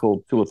year, we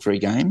called 2 or 3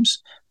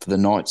 games for the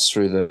Knights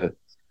through the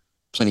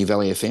Plenty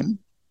Valley FM.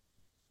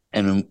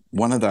 And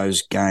one of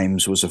those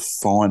games was a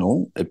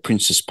final at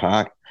Princess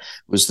Park.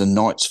 It was the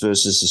Knights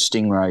versus the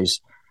Stingrays.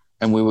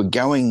 And we were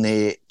going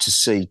there to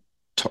see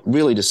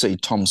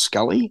Tom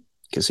Scully,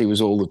 because he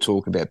was all the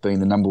talk about being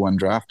the number 1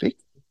 draft pick.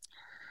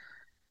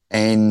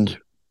 And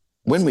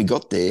when we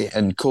got there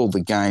and called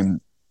the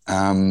game,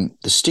 the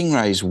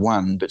Stingrays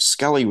won, but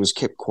Scully was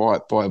kept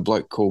quiet by a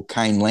bloke called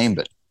Kane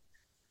Lambert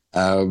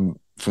from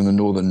the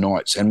Northern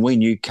Knights. And we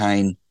knew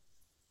Kane.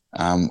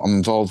 I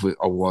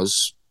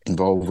was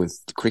involved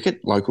with cricket,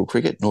 local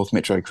cricket, North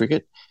Metro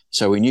cricket.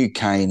 So we knew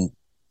Kane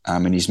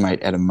and his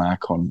mate Adam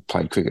Marcon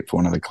played cricket for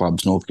one of the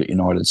clubs, Northcote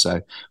United.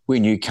 So we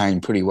knew Kane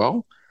pretty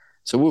well.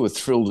 So we were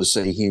thrilled to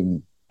see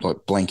him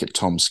blanket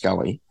Tom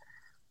Scully.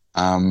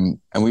 And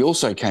we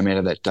also came out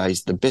of that day,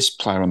 the best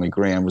player on the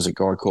ground was a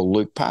guy called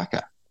Luke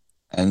Parker.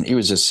 And he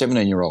was a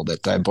 17-year-old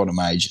that day, bottom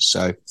age.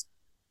 So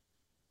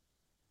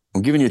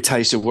I'm giving you a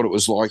taste of what it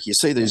was like. You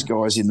see these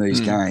guys in these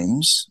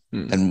games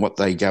and what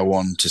they go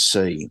on to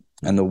see.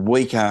 And the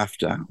week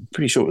after, I'm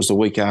pretty sure it was the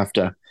week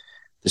after,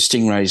 the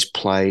Stingrays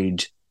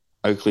played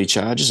Oakley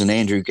Chargers, and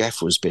Andrew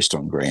Gaff was best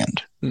on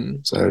ground.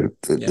 So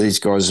these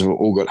guys have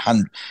all got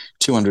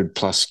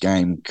 200-plus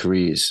game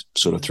careers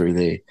sort of through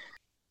there.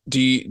 Do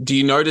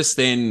you notice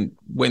then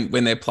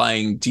when they're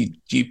playing, do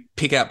you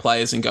pick out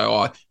players and go,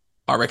 oh,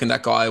 I reckon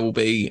that guy will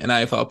be an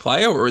AFL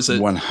player, or is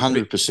it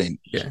 100%?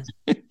 Yeah,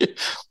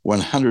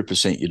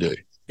 100% you do.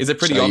 Is it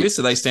pretty obvious?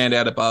 Do they stand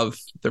out above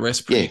the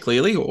rest pretty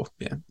clearly, or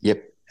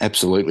Yep,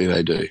 absolutely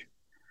they do.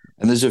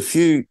 And there's a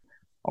few.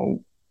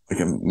 I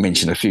can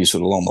mention a few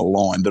sort of along the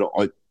line, but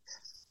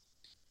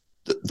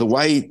the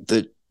way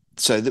that.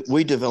 So that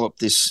we developed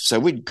this, so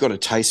we'd got a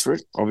taste for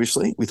it,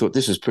 obviously. We thought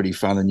this was pretty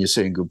fun, and you're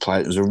seeing good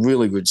play. It was a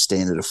really good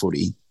standard of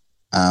footy.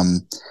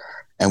 And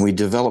we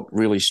developed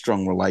really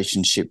strong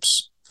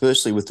relationships,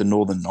 firstly with the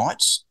Northern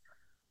Knights,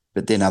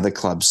 but then other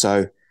clubs.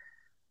 So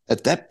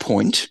at that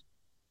point,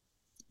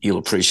 you'll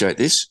appreciate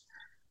this,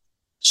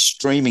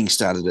 streaming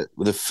started it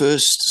with the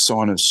first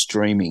sign of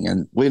streaming.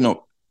 And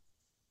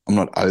I'm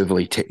not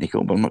overly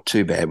technical, but I'm not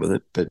too bad with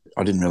it, but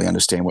I didn't really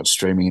understand what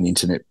streaming and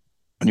internet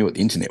I knew what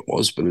the internet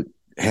was, but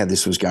how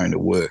this was going to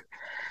work.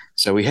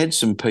 So we had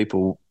some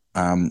people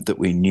that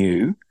we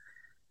knew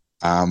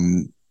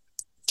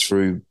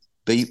through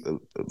a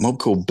mob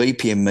called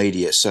BPM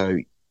Media. So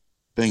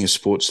being a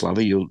sports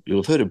lover, you'll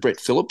have heard of Brett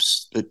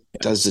Phillips that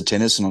does the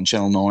tennis and on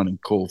Channel 9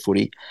 and Call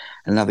Footy,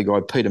 and another guy,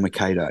 Peter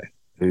Mercado,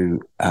 who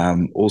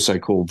also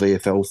called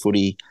VFL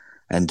Footy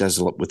and does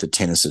a lot with the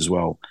tennis as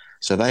well.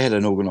 So they had a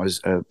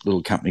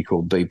little company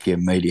called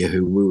BPM Media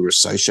who we were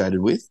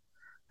associated with,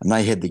 and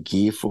they had the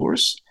gear for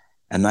us,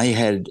 and they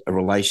had a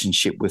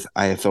relationship with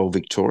AFL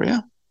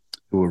Victoria,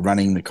 who were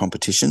running the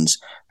competitions,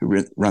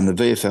 who run the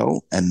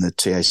VFL and the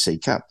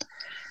TAC Cup.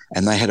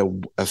 And they had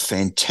a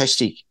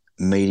fantastic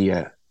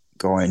media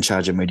guy in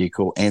charge of media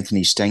called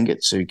Anthony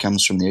Stangetz, who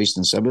comes from the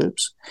eastern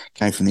suburbs,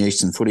 came from the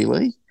Eastern Footy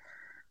League.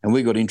 And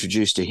we got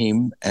introduced to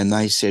him, and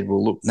they said,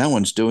 well, look, no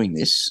one's doing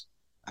this.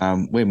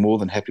 We're more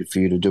than happy for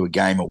you to do a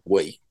game a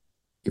week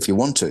if you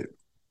want to.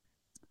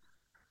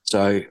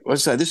 So I'd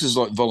say this is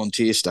like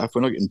volunteer stuff.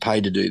 We're not getting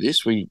paid to do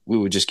this. We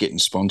were just getting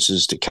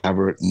sponsors to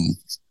cover it and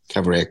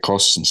cover our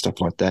costs and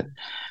stuff like that.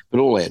 But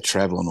all our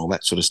travel and all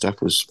that sort of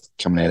stuff was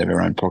coming out of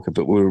our own pocket,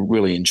 but we were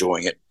really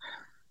enjoying it.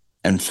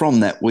 And from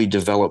that, we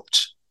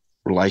developed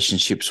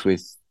relationships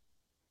with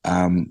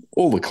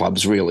all the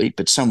clubs really,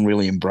 but some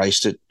really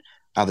embraced it.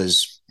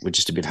 Others were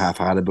just a bit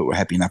half-hearted, but were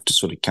happy enough to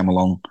sort of come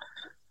along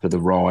for the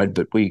ride.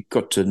 But we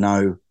got to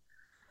know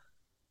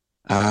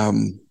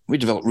we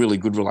developed really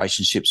good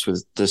relationships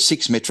with the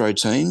 6 metro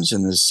teams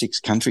and the 6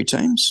 country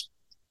teams.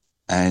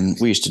 And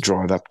we used to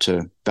drive up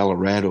to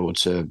Ballarat or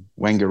to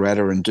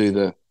Wangaratta and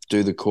do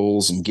the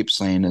calls and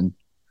Gippsland and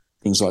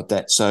things like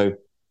that. So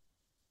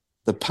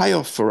the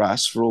payoff for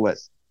us for all that,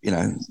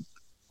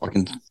 I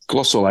can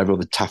gloss all over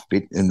the tough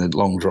bit in the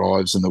long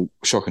drives and the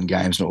shocking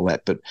games and all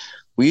that, but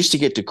we used to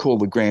get to call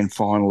the grand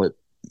final at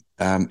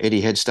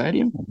Etihad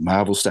Stadium,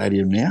 Marvel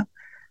Stadium now,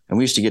 and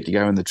we used to get to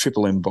go in the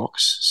Triple M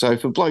box. So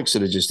for blokes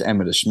that are just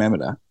amateur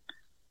schmamateur,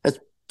 that's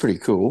pretty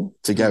cool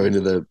to go into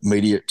the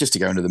media, just to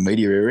go into the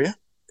media area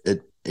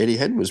at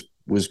Etihad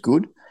was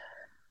good.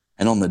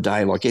 And on the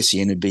day, like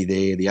SEN would be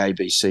there, the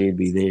ABC would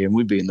be there, and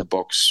we'd be in the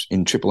box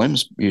in Triple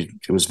M's. It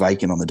was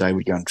vacant on the day.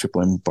 We'd go in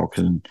Triple M box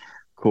and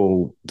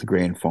call the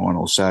grand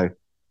final. So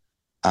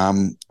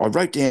I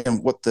wrote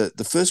down what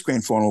the first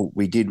grand final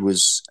we did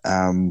was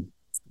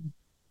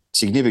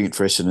significant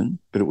for Essendon,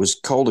 but it was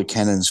Calder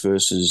Cannons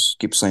versus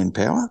Gippsland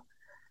Power.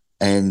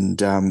 And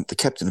the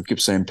captain of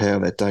Gippsland Power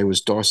that day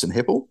was Dyson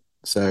Heppel.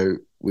 So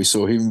we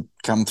saw him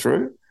come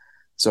through.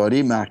 So I'd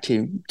earmarked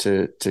him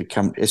to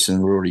come.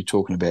 Essendon were already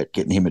talking about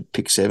getting him at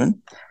pick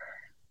 7.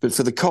 But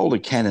for the Calder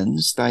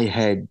Cannons, they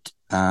had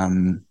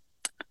Tom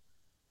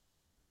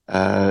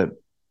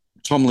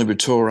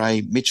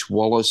Liberatore, Mitch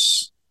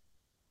Wallace,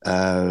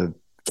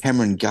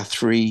 Cameron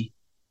Guthrie.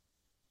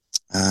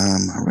 I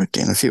wrote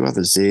down a few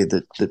others there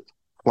that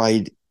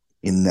played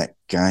in that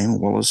game.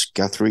 Wallace,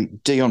 Guthrie,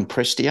 Dion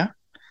Prestia.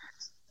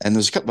 And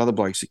there's a couple of other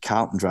blokes at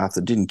Carlton draft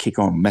that didn't kick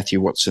on.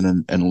 Matthew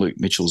Watson and Luke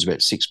Mitchell's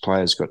about 6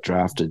 players got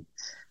drafted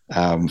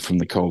from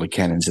the Calder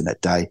Cannons in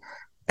that day.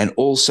 And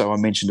also I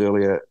mentioned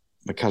earlier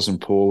my cousin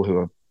Paul,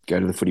 who I go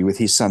to the footy with,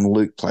 his son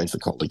Luke played for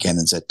Calder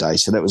Cannons that day.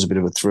 So that was a bit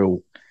of a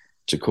thrill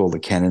to call the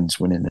Cannons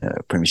winning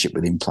a premiership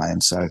with him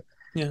playing. So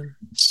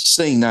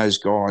seeing those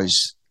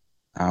guys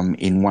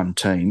in one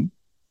team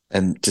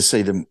and to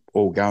see them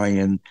all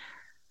going,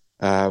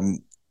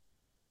 and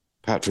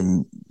apart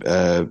from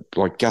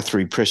like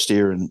Guthrie,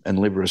 Prestia and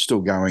Libera are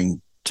still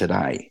going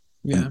today.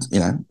 Yeah.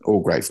 And, all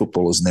great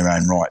footballers in their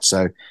own right.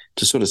 So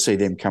to sort of see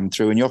them come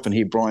through, and you often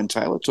hear Brian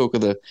Taylor talk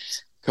of the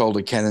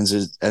Calder Cannons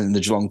and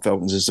the Geelong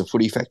Falcons as the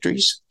footy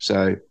factories.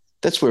 So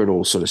that's where it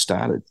all sort of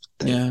started.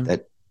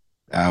 That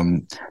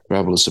we're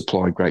able to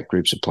supply great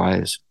groups of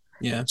players.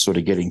 Yeah. Sort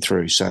of getting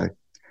through. So,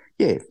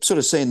 sort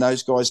of seeing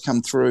those guys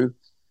come through.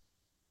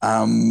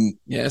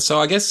 So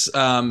I guess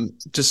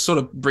just sort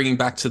of bringing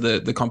back to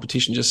the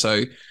competition, just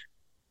so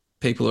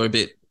people are a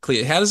bit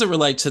clear, how does it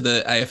relate to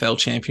the AFL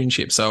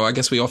Championship? So I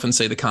guess we often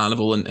see the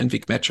Carnival and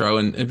Vic Metro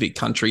and Vic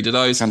Country. Do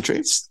those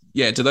 6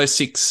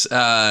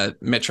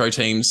 Metro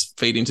teams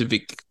feed into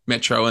Vic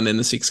Metro, and then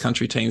the 6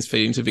 country teams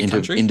feed into Vic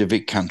Country? Into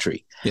Vic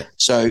Country. Yeah.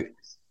 So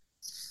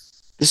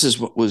this is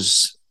what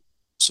was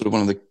sort of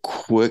one of the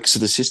quirks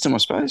of the system, I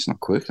suppose. Not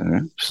quirk, I don't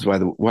know. It's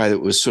the way that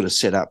it was sort of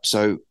set up.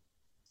 So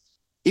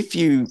if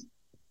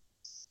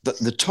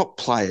the top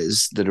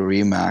players that are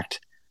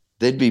earmarked,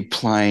 they'd be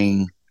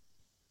playing,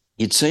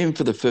 you'd see them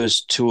for the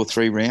first 2 or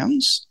 3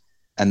 rounds,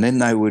 and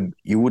then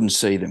you wouldn't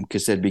see them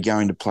because they'd be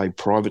going to play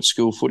private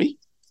school footy.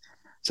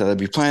 So they'd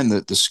be playing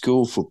the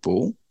school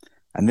football,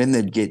 and then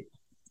they'd get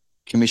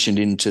commissioned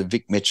into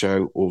Vic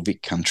Metro or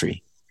Vic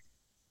Country.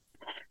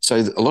 So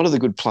a lot of the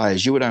good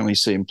players, you would only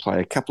see them play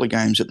a couple of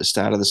games at the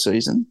start of the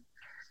season.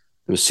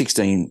 There were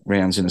 16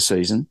 rounds in a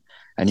season,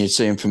 and you'd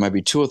see them for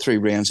maybe 2 or 3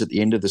 rounds at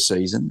the end of the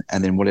season,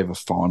 and then whatever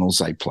finals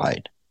they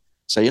played.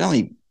 So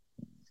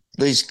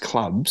these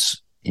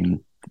clubs,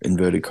 in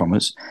inverted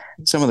commas,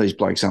 some of these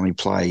blokes only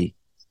play,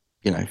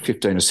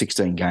 15 or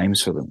 16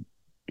 games for them.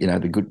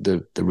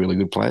 the really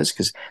good players,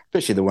 because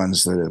especially the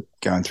ones that are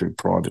going through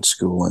private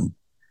school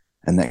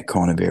and that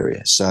kind of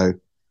area. So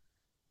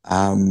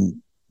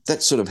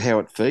that's sort of how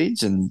it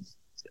feeds, and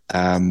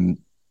the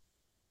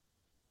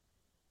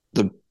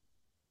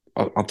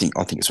I think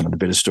it's one of the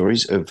better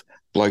stories of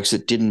blokes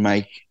that didn't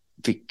make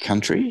Vic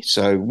country.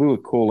 So we were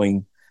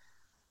calling.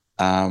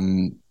 So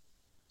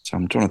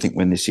I'm trying to think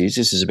when this is.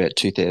 This is about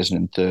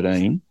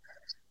 2013.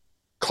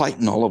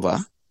 Clayton Oliver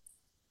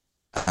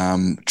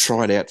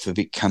tried out for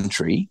Vic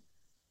country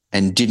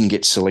and didn't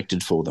get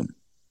selected for them,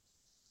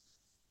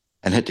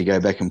 and had to go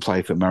back and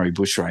play for Murray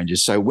Bushrangers.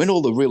 So when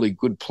all the really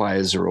good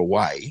players are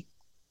away,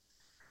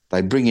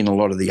 they bring in a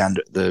lot of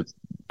the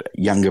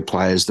younger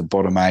players, the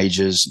bottom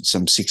ages,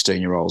 some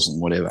 16-year-olds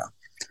and whatever.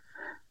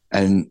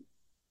 And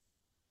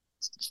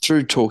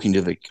through talking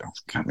to I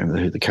can't remember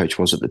who the coach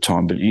was at the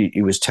time, but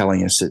he was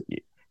telling us that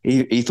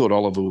he thought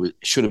Oliver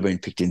should have been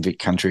picked in Vic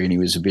country, and he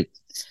was a bit,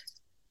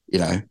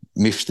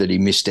 miffed that he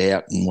missed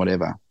out and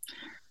whatever.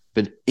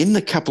 But in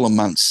the couple of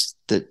months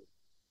that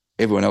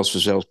everyone else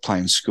was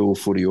playing school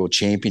footy or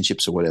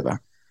championships or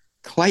whatever,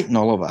 Clayton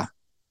Oliver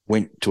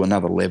went to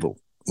another level,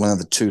 one of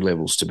the two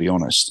levels, to be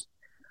honest.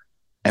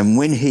 And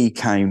when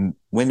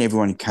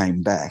everyone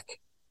came back,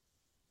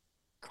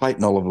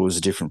 Clayton Oliver was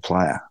a different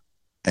player,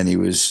 and he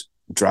was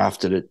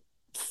drafted at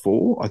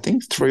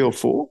 3 or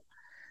 4.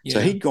 Yeah. So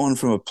he'd gone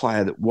from a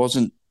player that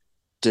wasn't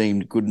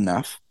deemed good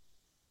enough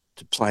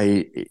to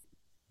play,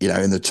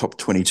 in the top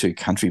 22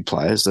 country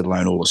players, let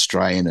alone all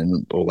Australian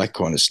and all that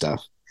kind of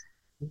stuff,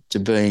 to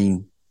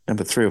being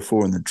number 3 or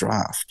 4 in the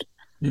draft.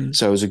 Mm.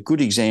 So it was a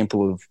good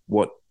example of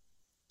what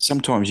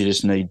sometimes you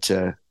just need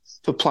to,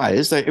 for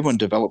players, everyone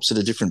develops at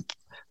a different,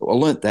 I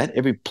learnt that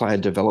every player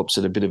develops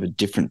at a bit of a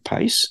different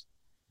pace.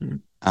 Mm.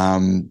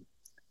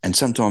 And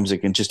sometimes it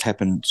can just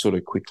happen sort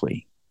of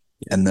quickly.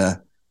 Yeah. And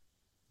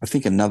I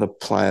think another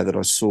player that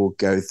I saw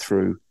go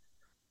through,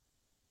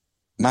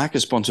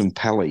 Marcus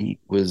Bontempelli,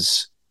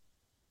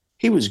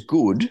 he was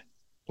good,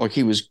 like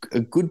he was a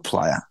good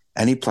player,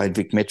 and he played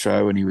Vic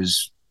Metro, and he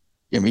was,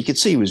 you could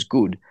see he was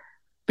good,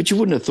 but you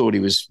wouldn't have thought he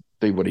was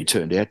be what he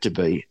turned out to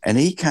be. And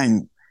he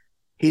came,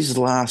 his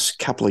last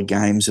couple of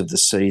games of the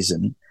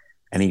season,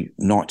 and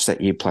Knights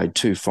that year played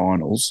 2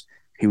 finals,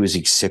 he was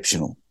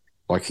exceptional.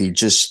 Like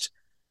it was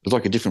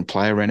like a different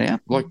player ran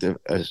out, like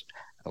a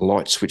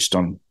light switched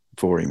on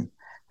for him.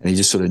 And he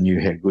just sort of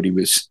knew how good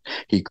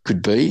he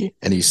could be,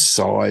 and his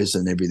size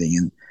and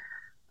everything.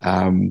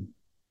 And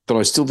but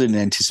I still didn't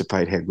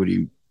anticipate how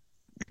good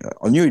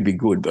I knew he'd be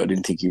good, but I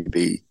didn't think he'd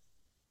be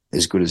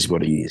as good as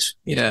what he is.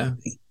 Yeah,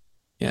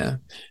 yeah.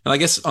 And I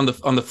guess on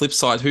the flip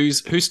side, who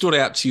stood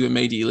out to you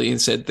immediately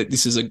and said that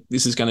this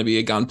is going to be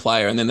a gun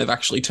player, and then they've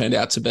actually turned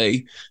out to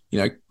be,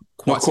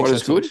 quite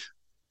as good.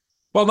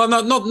 Well,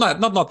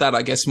 not that.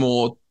 I guess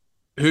more.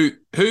 Who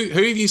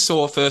have you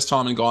saw first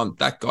time and gone,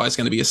 that guy's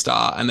going to be a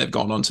star, and they've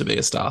gone on to be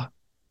a star?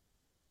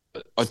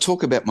 I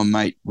talk about my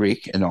mate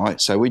Rick and I,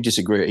 so we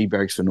disagree. He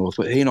barracks for North,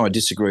 but he and I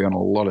disagree on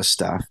a lot of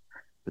stuff.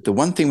 But the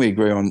one thing we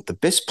agree on, the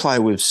best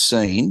player we've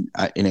seen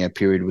in our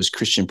period was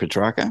Christian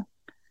Petrarca.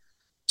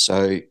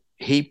 So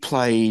he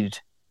played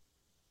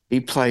for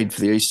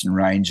the Eastern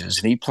Rangers,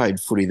 and he played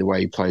footy the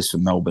way he plays for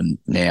Melbourne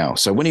now.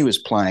 So when he was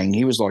playing,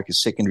 he was like a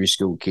secondary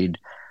school kid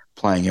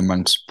playing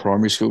amongst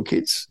primary school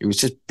kids. He was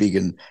just big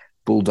and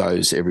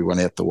bulldoze everyone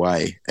out the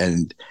way,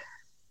 and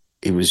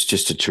he was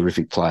just a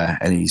terrific player,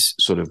 and he's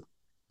sort of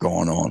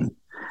gone on.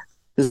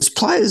 There's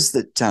players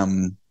that there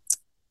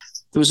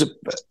was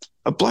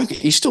a bloke,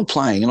 he's still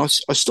playing, and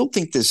I still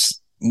think there's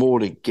more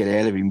to get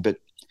out of him, but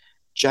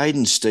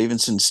Jaden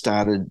Stevenson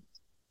started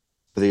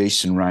for the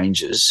Eastern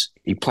Rangers.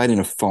 He played in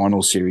a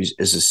final series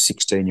as a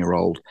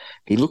 16-year-old.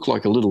 He looked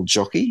like a little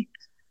jockey.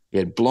 He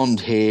had blonde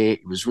hair.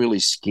 He was really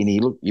skinny.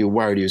 Look, you were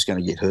worried he was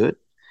going to get hurt.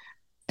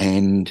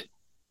 And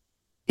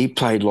he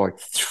played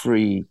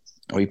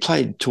he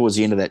played towards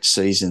the end of that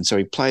season. So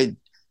he played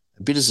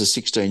a bit as a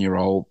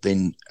 16-year-old,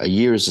 then a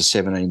year as a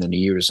 17, then a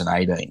year as an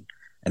 18.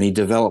 And he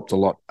developed a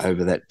lot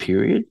over that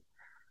period.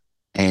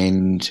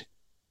 And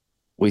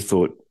we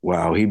thought,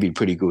 wow, he'd be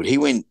pretty good. He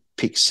went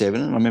pick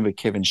 7. I remember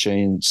Kevin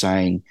Sheehan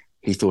saying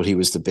he thought he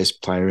was the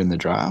best player in the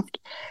draft.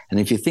 And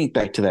if you think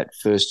back to that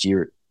first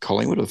year at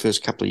Collingwood, or the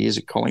first couple of years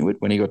at Collingwood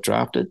when he got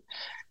drafted,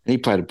 and he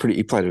played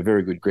a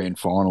very good grand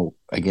final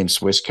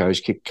against West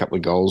Coast, kicked a couple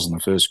of goals in the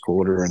first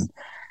quarter,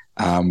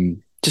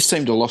 and just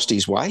seemed to have lost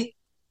his way,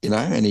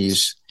 and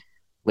he's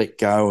let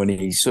go, and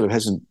he sort of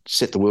hasn't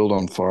set the world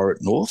on fire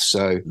at North.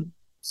 So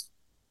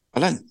I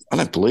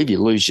don't believe you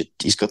lose it.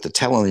 He's got the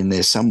talent in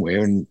there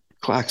somewhere, and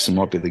Clarkson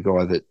might be the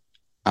guy that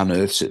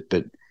unearths it,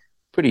 but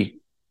pretty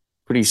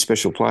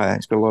special player.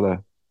 He's got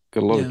a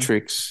lot of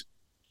tricks.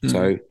 Mm.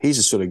 So he's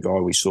the sort of guy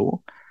we saw.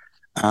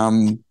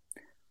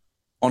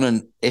 On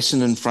an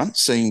Essendon front,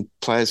 seeing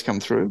players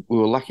come through, we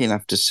were lucky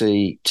enough to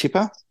see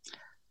Tipper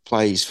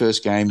play his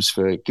first games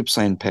for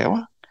Gippsland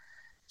Power.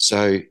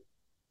 So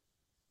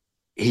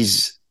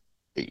people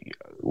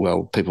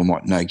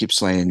might know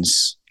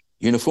Gippsland's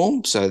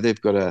uniform. So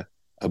they've got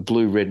a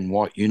blue, red and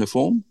white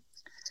uniform.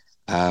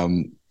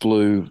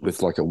 blue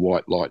with like a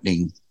white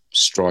lightning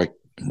strike,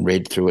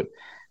 red through it,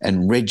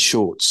 and red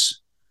shorts.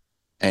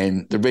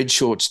 And the red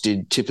shorts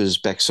did Tipper's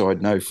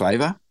backside no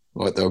favour.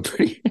 Like they were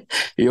pretty.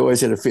 He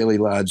always had a fairly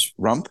large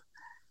rump,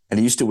 and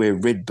he used to wear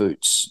red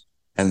boots.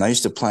 And they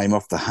used to play him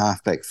off the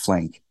halfback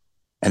flank,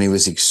 and he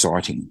was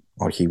exciting.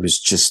 Like he was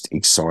just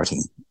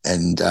exciting.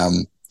 And I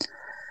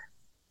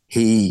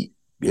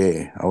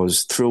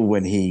was thrilled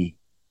when he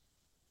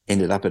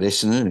ended up at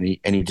Essendon,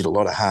 and he did a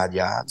lot of hard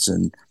yards.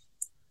 And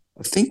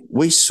I think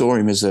we saw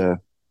him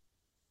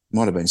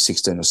might have been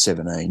 16 or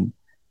 17,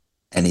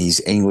 and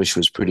his English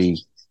was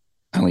pretty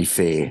only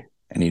fair,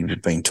 and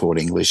he'd been taught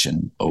English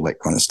and all that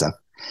kind of stuff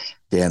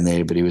down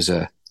there. But they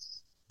were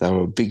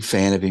a big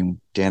fan of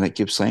him down at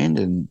Gippsland,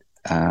 and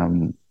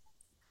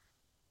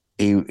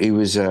he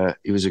was a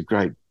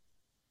great.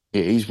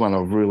 He's one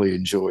I've really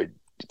enjoyed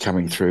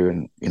coming through,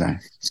 and I'm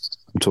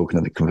talking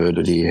to the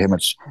converted here.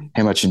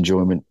 How much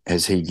enjoyment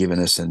has he given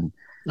us? And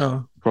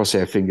cross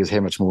our fingers,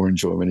 how much more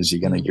enjoyment is he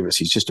going to give us?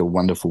 He's just a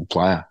wonderful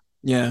player.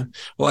 Yeah.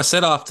 Well, I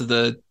said after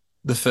the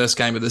first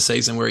game of the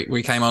season where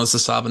he came on as a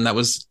sub, and that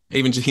was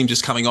even him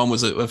just coming on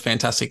was a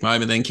fantastic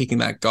moment. Then kicking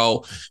that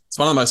goal, it's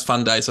one of the most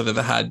fun days I've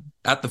ever had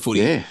at the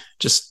footy. Yeah.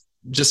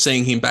 Just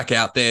seeing him back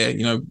out there,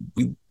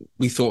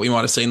 we thought we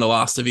might have seen the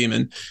last of him.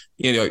 And,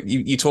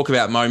 you talk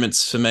about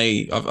moments for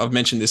me. I've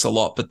mentioned this a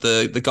lot, but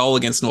the goal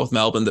against North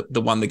Melbourne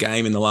that won the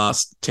game in the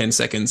last 10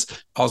 seconds,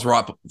 I was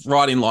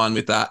right in line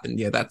with that. And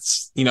yeah,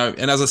 that's, and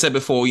as I said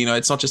before,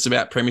 it's not just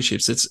about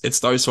premierships. It's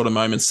those sort of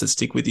moments that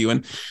stick with you,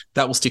 and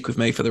that will stick with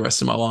me for the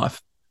rest of my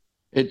life.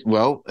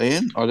 Well,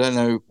 Ian, I don't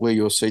know where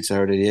your seats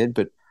are at Ed,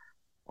 but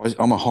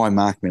I'm a high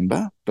mark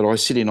member, but I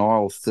sit in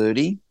aisle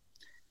 30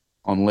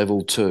 on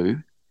level 2.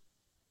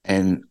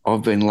 And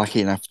I've been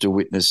lucky enough to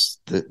witness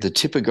the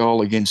Tipper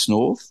goal against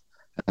North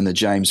and the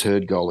James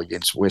Hird goal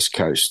against West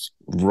Coast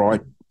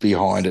right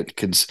behind it,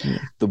 because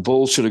the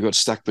ball should have got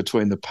stuck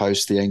between the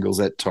posts. The angle's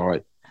that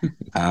tight.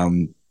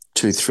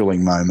 Two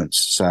thrilling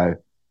moments. So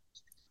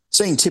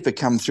seeing Tipper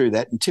come through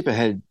that, and Tipper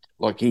had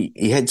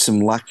he had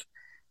some luck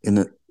in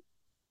that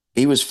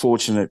he was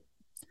fortunate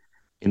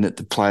in that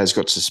the players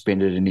got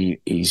suspended, and he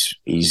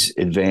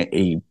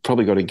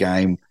probably got a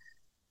game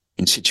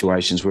in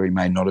situations where he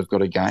may not have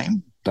got a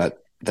game.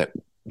 But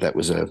that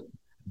was a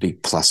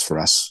big plus for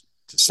us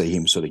to see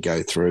him sort of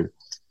go through.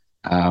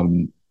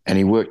 And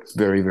he worked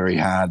very, very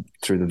hard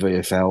through the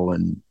VFL,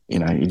 and he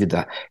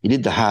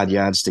did the hard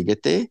yards to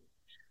get there.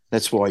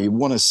 That's why you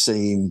want to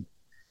see him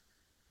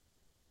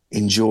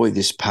enjoy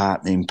this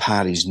part and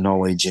impart his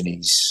knowledge and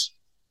his,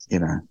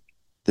 I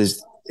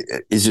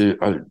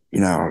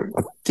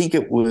think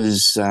it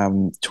was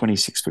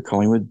 26 for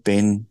Collingwood,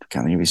 Ben,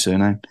 can't think of his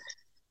surname,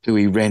 who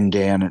he ran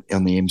down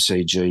on the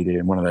MCG there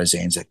in one of those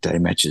Anzac Day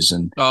matches.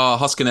 And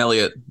Hoskin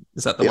Elliott.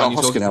 Is that the one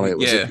you're talking about? Elliott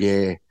was it?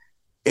 Yeah.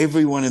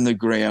 Everyone in the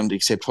ground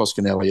except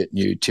Hoskin Elliott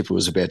knew Tipper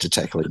was about to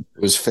tackle him.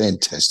 It was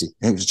fantastic.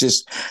 It was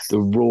just the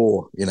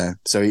raw,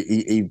 So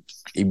he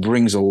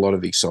brings a lot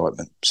of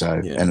excitement. So,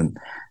 and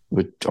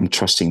I'm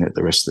trusting that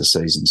the rest of the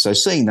season. So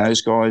seeing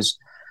those guys,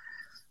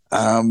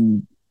 I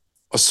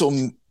saw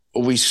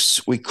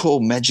we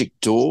called Magic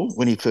Door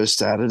when he first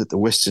started at the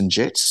Western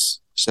Jets.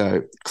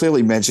 So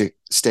clearly Magic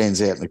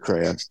stands out in the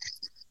crowd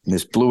in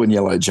this blue and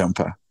yellow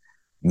jumper,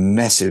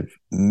 massive,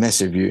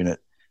 massive unit.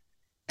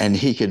 And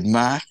he could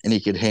mark and he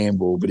could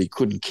handball, but he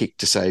couldn't kick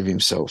to save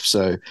himself.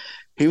 So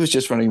he was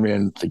just running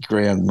around the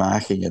ground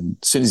marking, and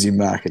as soon as he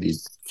marked it, he'd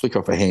flick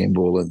off a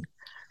handball. And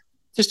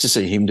just to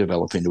see him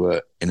develop into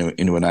an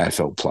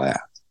AFL player,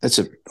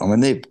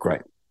 they're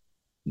great.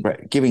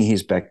 Giving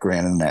his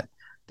background and that,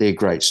 they're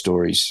great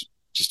stories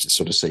just to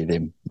sort of see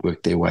them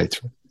work their way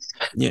through.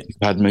 Yeah.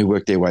 Pardon me,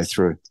 work their way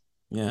through.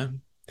 Yeah.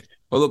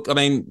 Well, look,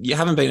 you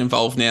haven't been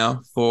involved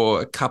now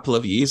for a couple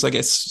of years. I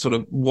guess sort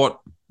of what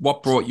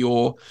brought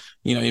your,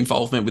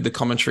 involvement with the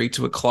commentary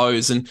to a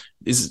close, and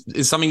is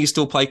something you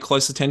still pay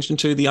close attention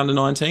to, the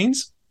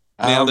under-19s?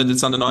 Now that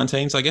it's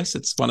under-19s, I guess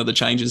it's one of the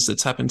changes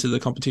that's happened to the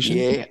competition.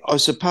 Yeah, I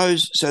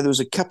suppose. So there was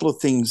a couple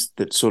of things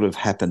that sort of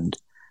happened.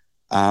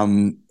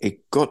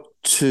 It got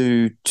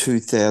to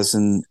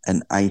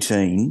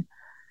 2018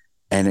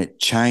 and it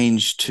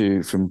changed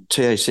from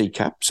TAC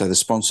Cup, so the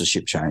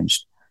sponsorship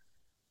changed,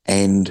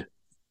 and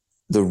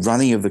the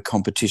running of the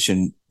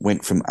competition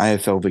went from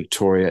AFL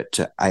Victoria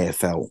to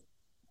AFL.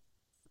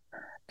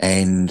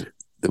 And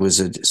there was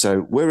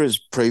whereas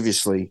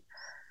previously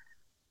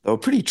they were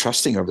pretty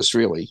trusting of us,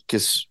 really,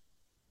 because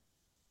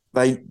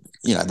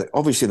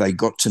obviously they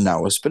got to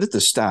know us, but at the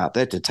start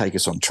they had to take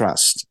us on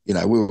trust. We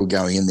were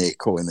going in there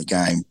calling the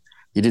game.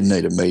 You didn't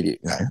need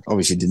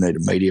obviously didn't need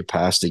a media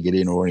pass to get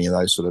in or any of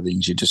those sort of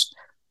things.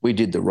 We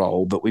did the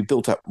role, but we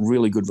built up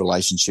really good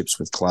relationships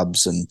with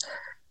clubs and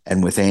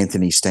with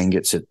Anthony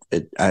Stengitz at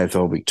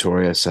AFL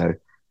Victoria. So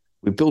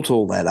we built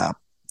all that up,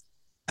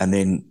 and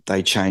then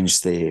they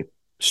changed their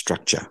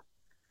structure.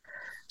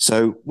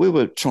 So we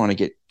were trying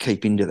to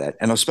keep into that.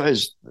 And I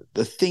suppose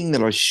the thing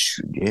that I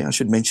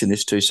should mention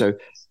this too. So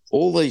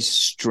all these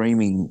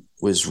streaming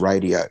was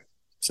radio.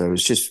 So it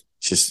was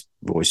just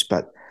voice.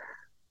 But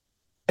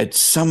at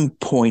some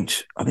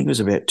point, I think it was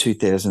about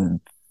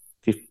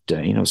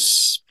 2015 or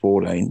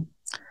 14,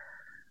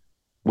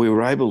 we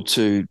were able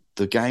to,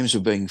 the games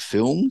were being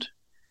filmed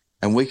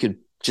and we could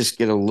just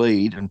get a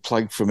lead and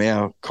plug from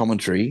our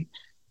commentary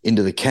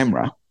into the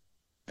camera,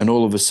 and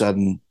all of a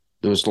sudden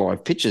there was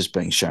live pictures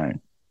being shown.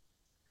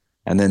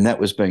 And then that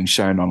was being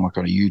shown on a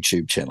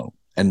YouTube channel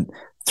and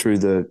through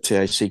the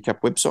TAC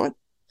Cup website.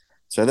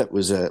 So that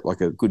was a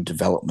good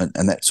development,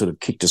 and that sort of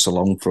kicked us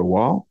along for a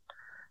while,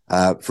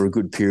 for a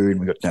good period.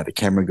 We got to know the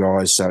camera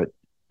guys. So,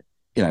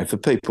 for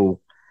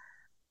people,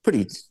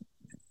 pretty,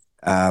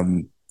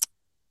 the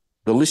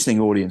listening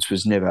audience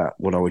was never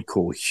what I would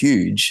call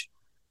huge.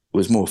 It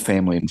was more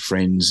family and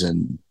friends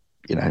and,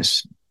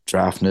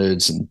 draft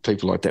nerds and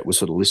people like that would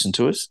sort of listen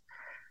to us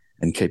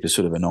and keep a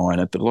sort of an eye on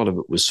it. But a lot of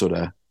it was sort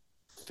of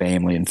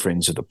family and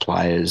friends of the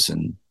players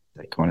and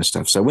that kind of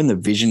stuff. So when the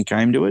vision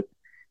came to it,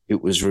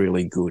 it was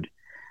really good.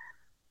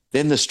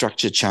 Then the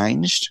structure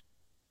changed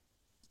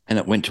and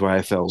it went to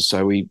AFL.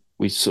 So we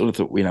sort of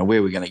thought, where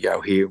we're going to go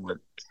here.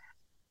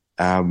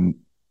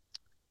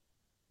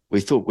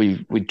 We thought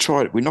we'd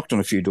try it. We knocked on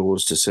a few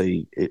doors to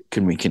see,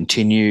 can we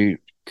continue?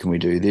 Can we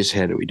do this?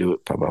 How do we do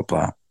it? Blah, blah,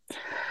 blah.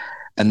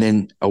 And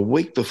then a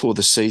week before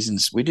the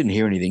seasons, we didn't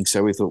hear anything.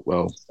 So we thought,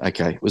 well,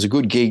 okay, it was a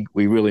good gig.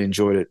 We really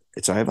enjoyed it.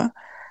 It's over. And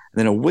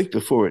then a week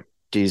before it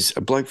is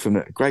a great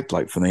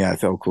bloke from the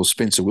AFL called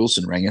Spencer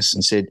Wilson rang us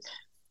and said,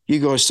 you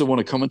guys still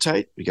want to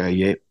commentate? We go,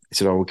 yeah. He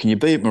said, well, can you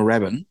be at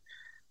Moorabbin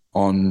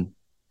on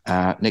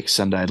next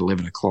Sunday at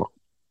 11 o'clock?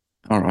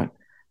 All right.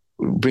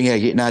 Bring our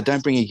gear. No,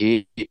 don't bring your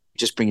gear.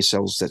 Just bring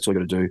yourselves. That's all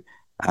you got to do.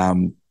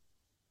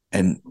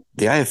 And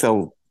the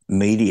AFL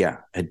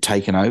media had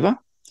taken over,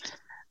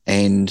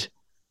 and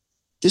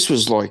this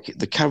was like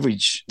the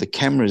coverage, the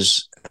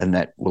cameras and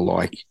that were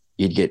like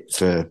you'd get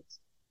for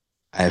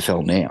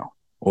AFL now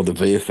or the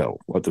VFL.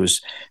 Like there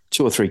was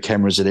 2 or 3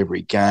 cameras at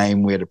every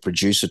game. We had a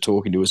producer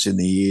talking to us in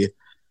the ear,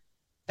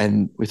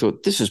 and we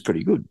thought this is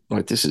pretty good.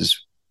 Like this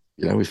is,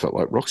 we felt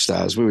like rock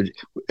stars.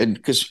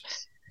 Because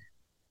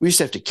we used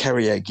to have to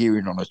carry our gear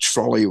in on a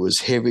trolley. It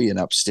was heavy and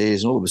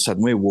upstairs, and all of a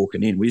sudden we're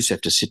walking in. We just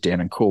have to sit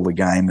down and call the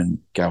game and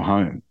go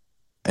home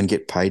and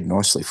get paid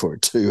nicely for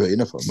it too,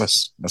 if I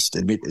must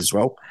admit as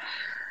well.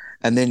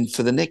 And then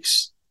for the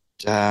next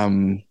 8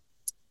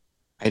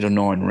 or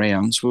 9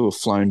 rounds, we were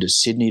flown to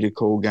Sydney to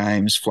call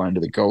games, flown to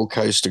the Gold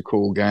Coast to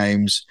call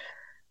games.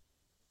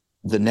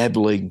 The NAB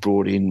League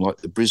brought in like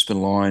the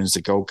Brisbane Lions,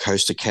 the Gold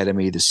Coast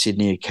Academy, the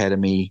Sydney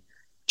Academy,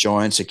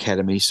 Giants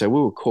Academy. So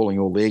we were calling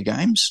all their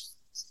games,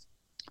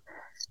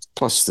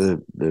 plus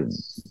the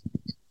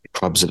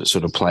clubs that it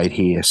sort of played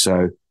here.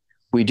 So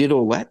we did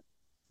all that.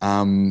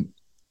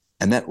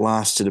 And that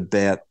lasted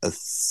about a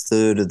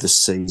third of the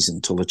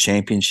season till the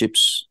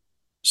championships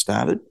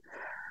started.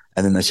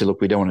 And then they said, look,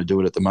 we don't want to do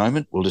it at the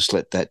moment. We'll just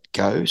let that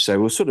go. So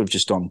we're sort of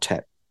just on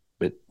tap.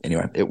 But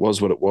anyway, it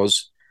was what it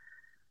was.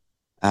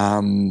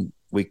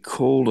 We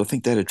called, I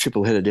think they had a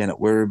triple header down at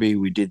Werribee.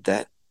 We did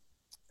that.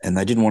 And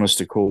they didn't want us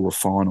to call the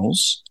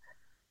finals.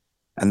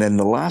 And then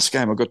the last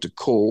game I got to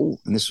call,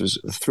 and this was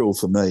a thrill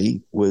for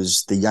me,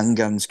 was the Young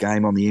Guns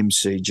game on the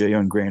MCG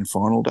on grand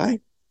final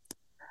day.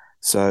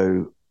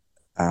 So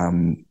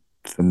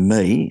for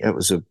me, it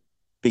was a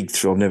big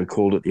thrill. I've never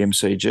called at the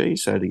MCG.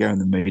 So to go in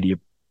the media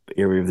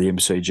area of the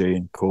MCG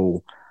and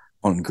call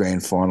on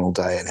grand final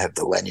day and have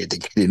the lanyard to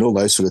get in, all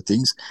those sort of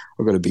things,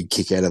 I got a big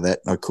kick out of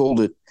that. And I called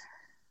it,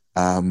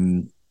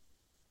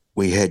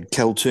 we had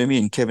Cal Toomey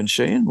and Kevin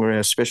Sheehan were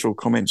our special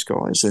comments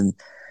guys. And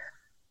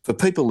for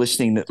people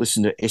listening that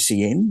listen to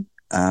SEN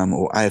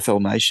or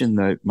AFL Nation,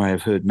 they may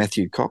have heard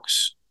Matthew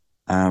Cox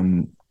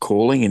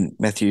calling, and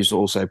Matthews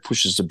also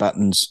pushes the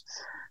buttons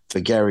for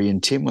Gary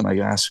and Tim when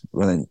they ask,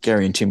 when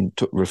Gary and Tim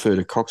refer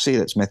to Coxie,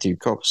 that's Matthew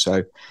Cox.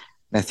 So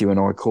Matthew and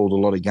I called a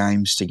lot of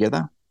games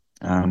together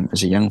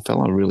as a young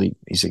fella. Really,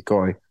 he's a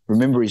guy.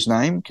 Remember his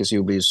name because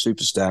he'll be a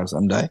superstar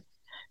someday.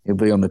 He'll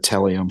be on the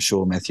tally, I'm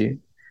sure, Matthew.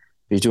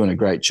 He's doing a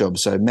great job.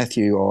 So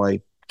Matthew,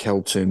 I,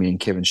 Cal Toomey and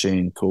Kevin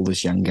Sheehan called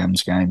this Young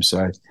Guns game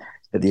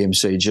at the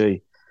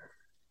MCG.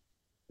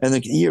 And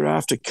the year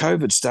after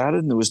COVID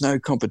started and there was no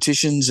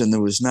competitions and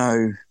there was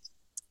none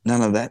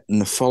of that. And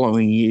the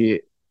following year,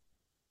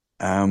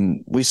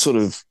 we sort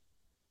of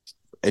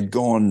had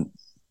gone,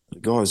 the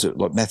guys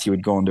like Matthew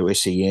had gone to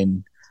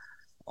SEN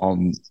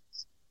on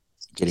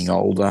getting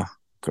older,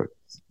 got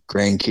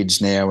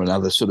grandkids now and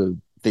other sort of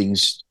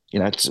things.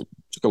 It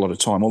took a lot of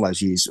time all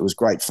those years. It was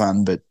great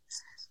fun, but,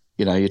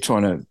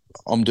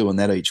 I'm doing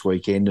that each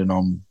weekend and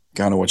I'm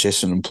going to watch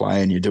Essendon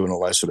play and you're doing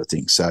all those sort of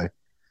things. So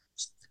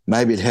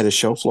maybe it had a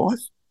shelf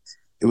life.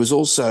 It was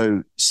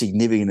also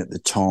significant at the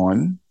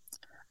time.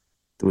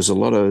 There was a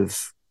lot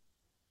of,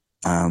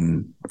 I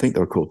think they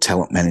were called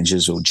talent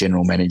managers or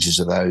general managers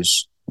of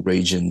those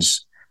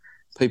regions.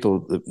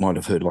 People that might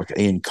have heard, like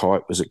Ian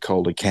Kite was at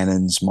Calder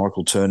Cannons,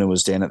 Michael Turner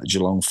was down at the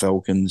Geelong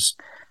Falcons,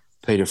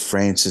 Peter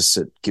Francis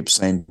at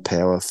Gippsland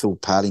Power, Phil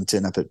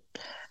Partington up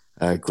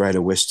at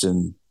Greater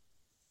Western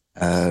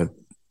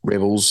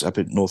Rebels up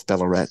at North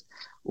Ballarat.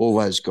 All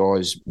those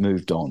guys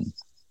moved on.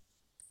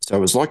 So it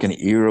was like an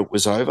era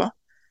was over.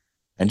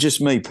 And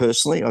just me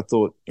personally, I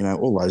thought,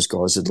 all those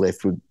guys had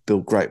left, we'd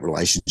built great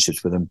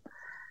relationships with them.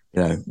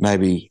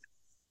 Maybe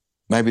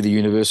the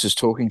universe is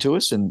talking to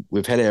us, and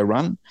we've had our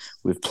run,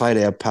 we've played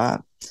our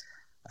part.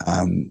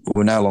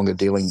 We're no longer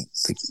dealing,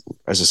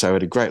 as I say, we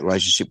had a great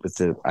relationship with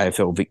the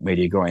AFL Vic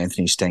Media guy,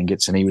 Anthony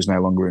Stangetz, and he was no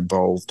longer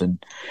involved.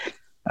 And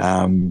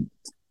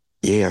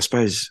I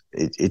suppose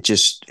it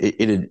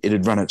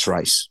had run its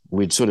race.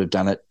 We'd sort of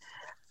done it.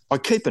 I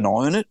keep an eye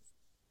on it.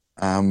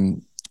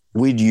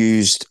 We'd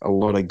used a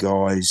lot of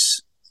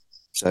guys.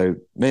 So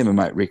me and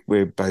my mate Rick,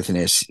 we're both in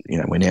our,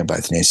 we're now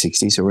both in our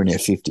 60s, so we're in our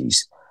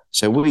 50s.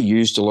 So we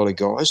used a lot of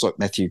guys like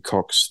Matthew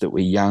Cox that were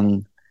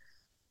young.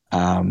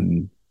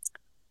 Some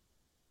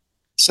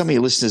of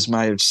your listeners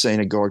may have seen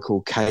a guy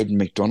called Caden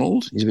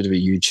McDonald. He's a bit of a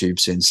YouTube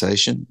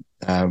sensation.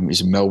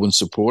 He's a Melbourne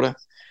supporter.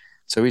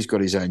 So he's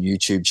got his own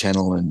YouTube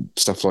channel and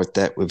stuff like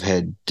that. We've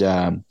had,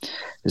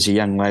 there's a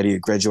young lady who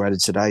graduated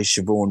today,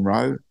 Siobhan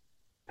Rowe,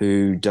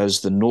 who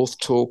does the North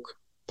Talk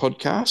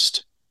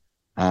podcast,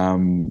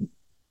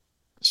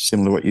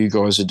 similar to what you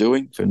guys are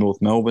doing for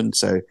North Melbourne.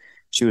 So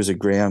she was a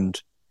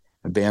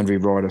boundary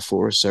rider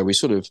for us. So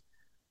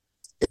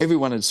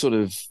everyone had sort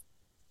of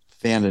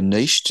found a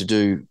niche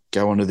to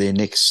go on to their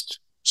next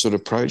sort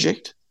of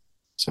project.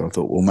 So I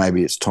thought, well,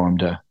 maybe it's time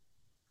to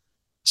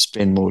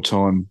spend more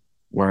time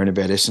worrying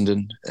about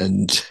Essendon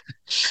and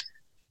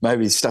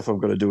maybe stuff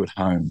I've got to do at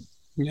home.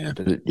 Yeah.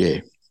 But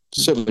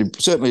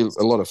certainly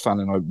a lot of fun,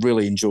 and I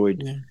really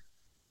enjoyed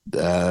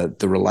the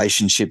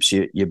relationships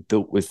you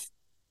built with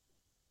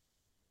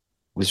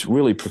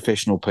really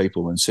professional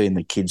people, and seeing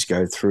the kids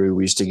go through.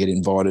 We used to get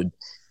invited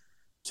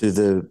to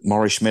the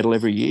Morrish Medal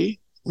every year,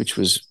 which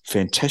was a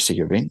fantastic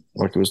event.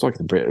 It was like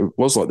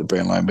the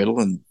Brownlow Medal,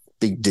 and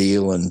big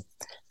deal and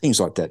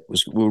things like that. We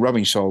were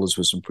rubbing shoulders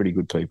with some pretty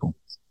good people.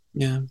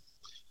 Yeah.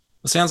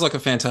 It sounds like a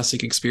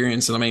fantastic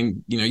experience. And I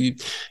mean,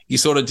 you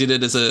sort of did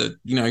it as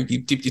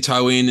you dipped your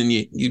toe in and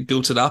you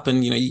built it up,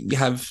 and, you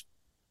have,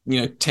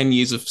 10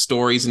 years of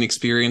stories and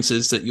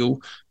experiences that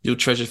you'll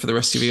treasure for the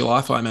rest of your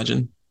life, I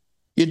imagine.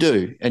 You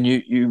do.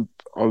 And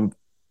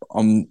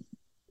I'm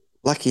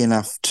lucky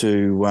enough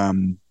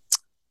to,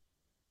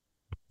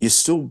 you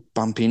still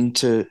bump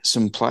into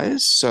some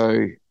players.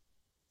 So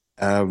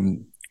a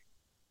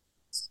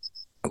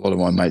lot of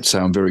my mates say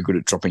I'm very good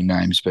at dropping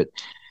names, but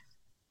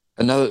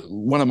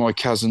one of my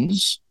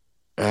cousins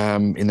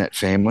in that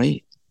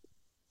family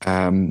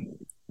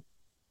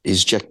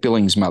is Jack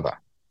Billings' mother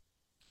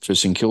for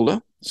St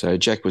Kilda. So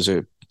Jack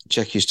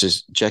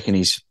and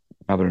his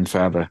mother and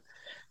father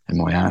and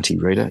my auntie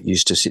Rita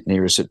used to sit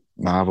near us at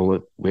Marvel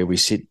at where we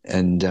sit.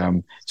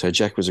 And so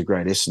Jack was a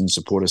great Essendon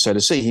supporter. So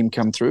to see him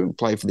come through and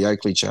play for the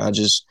Oakley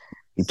Chargers,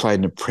 he played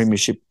in a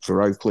premiership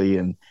for Oakley,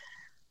 and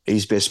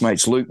his best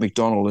mate's Luke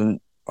McDonald. And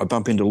I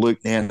bump into Luke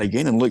now and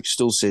again, and Luke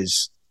still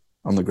says,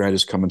 I'm the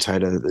greatest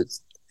commentator that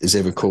has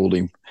ever called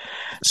him.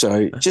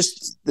 So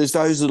just there's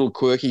those little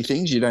quirky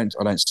things. I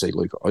don't see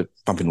Luke. I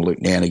bump into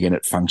Luke now and again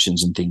at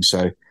functions and things.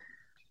 So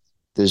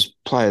there's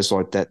players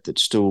like that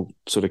still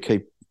sort of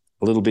keep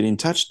a little bit in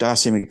touch.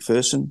 Darcy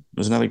McPherson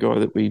was another guy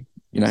that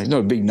he's not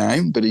a big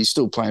name, but he's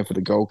still playing for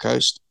the Gold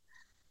Coast.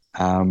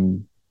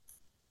 We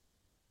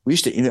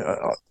used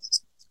to,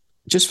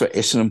 just for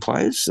Essendon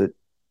players that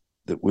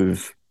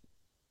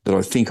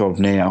I think of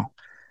now,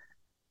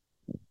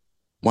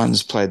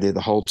 one's played there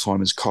the whole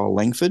time is Kyle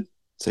Langford.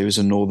 So he was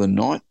a Northern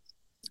Knight,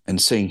 and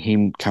seeing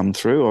him come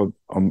through,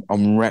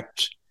 I'm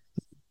wrapped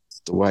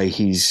the way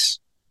he's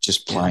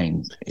just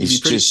playing.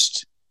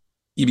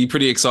 You'd be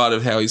pretty excited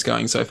of how he's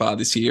going so far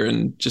this year,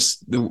 and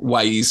just the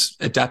way he's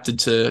adapted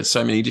to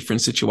so many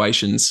different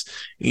situations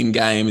in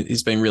game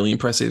has been really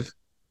impressive.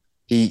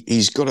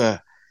 He's got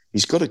a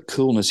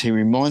coolness. He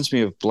reminds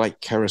me of Blake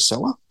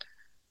Carousella.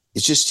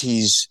 It's just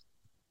his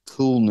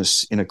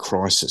coolness in a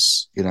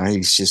crisis.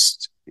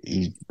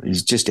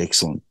 He's just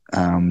excellent.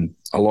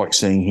 I like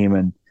seeing him.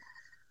 And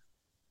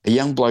a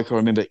young bloke I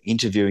remember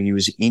interviewing, he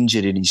was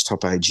injured in his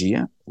top age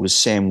year, was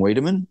Sam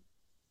Wiedemann.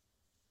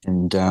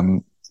 And I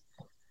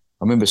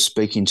remember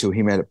speaking to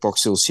him out at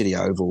Box Hill City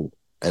Oval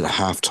at a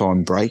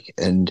halftime break,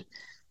 and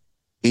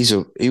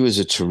he was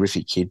a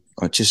terrific kid.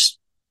 Just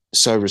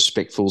so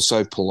respectful,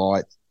 so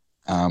polite,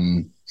 got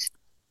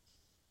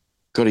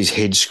his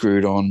head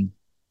screwed on,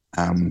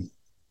 and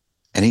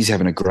he's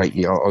having a great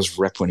year. I was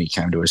wrapped when he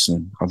came to us,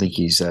 and I think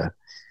he's a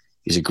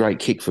great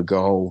kick for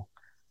goal.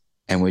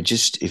 And when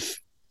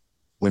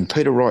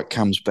Peter Wright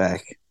comes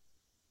back,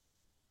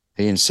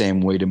 he and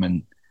Sam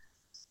Wiedemann,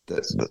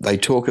 they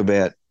talk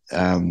about,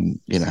 I'm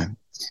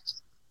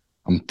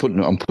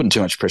putting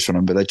too much pressure on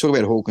them, but they talk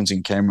about Hawkins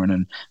and Cameron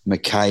and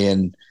McKay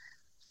and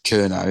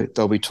Curnow.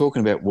 They'll be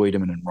talking about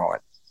Wiedemann and Wright.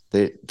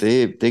 They're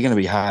going to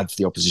be hard for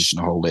the opposition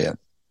to hold out.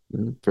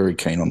 Very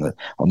keen on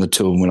the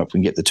two of them when I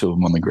can get the two of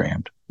them on the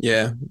ground.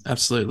 Yeah,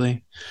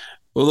 absolutely.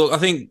 Well, look, I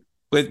think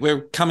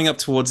we're coming up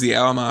towards the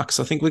hour mark,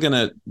 so I think we're going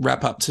to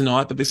wrap up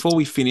tonight. But before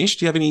we finish,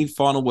 do you have any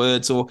final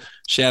words or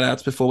shout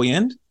outs before we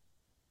end?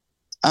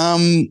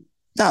 No,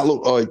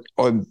 look,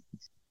 I'm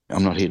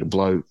not here to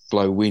blow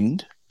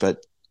wind,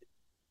 but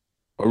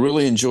I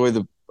really enjoy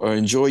I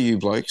enjoy you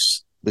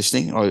blokes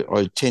listening.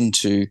 I tend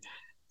to,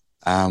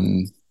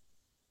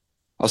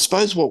 I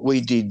suppose what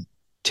we did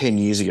 10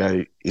 years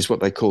ago is what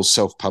they call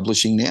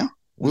self-publishing now.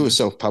 We were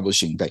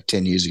self-publishing back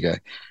 10 years ago.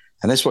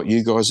 And that's what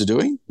you guys are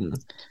doing.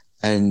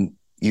 And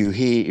you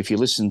hear, if you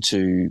listen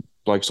to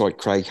blokes like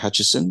Craig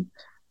Hutchison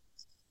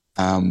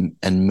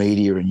and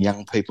media and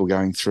young people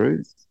going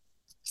through,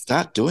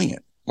 start doing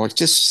it. Like,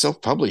 just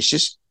self-publish.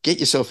 Just get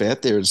yourself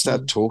out there and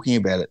start talking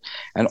about it.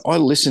 And I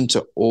listen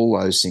to all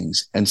those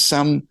things. And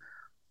some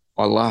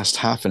I last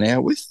half an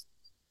hour with,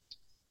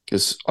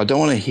 because I don't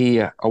want to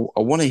hear – I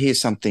want to hear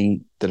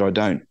something that I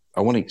don't.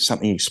 I want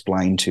something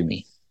explained to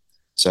me.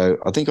 So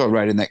I think I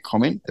wrote in that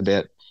comment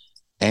about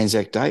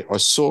Anzac Day. I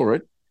saw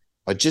it.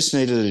 I just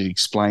needed it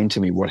explained to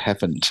me what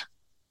happened.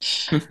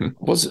 I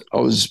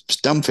was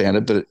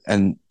dumbfounded,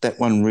 and that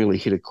one really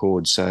hit a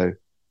chord. So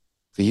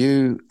for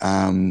you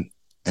and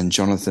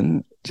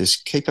Jonathan,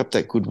 just keep up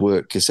that good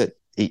work, because I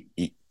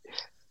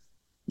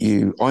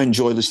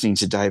enjoy listening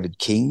to David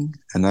King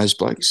and those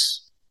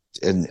blokes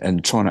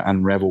and trying to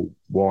unravel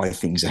why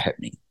things are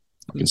happening.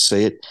 I can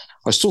see it.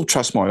 I still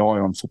trust my eye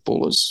on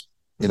footballers.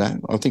 You know,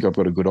 I think I've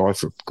got a good eye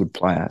for a good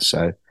player.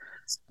 So,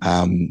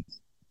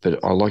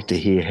 but I like to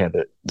hear how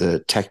the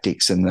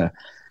tactics and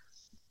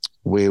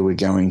where we're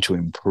going to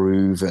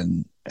improve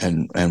and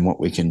what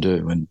we can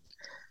do. And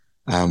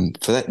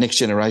for that next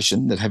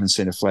generation that haven't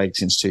seen a flag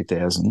since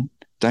 2000,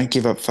 don't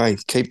give up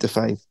faith. Keep the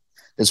faith.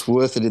 It's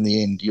worth it in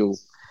the end.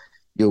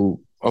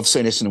 I've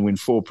seen Essendon win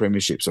 4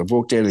 premierships. I've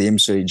walked out of the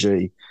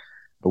MCG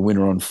a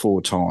winner on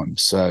 4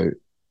 times. So,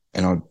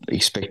 and I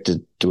expect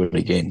to do it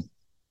again.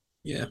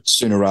 Yeah.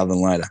 Sooner rather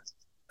than later.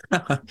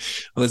 Well,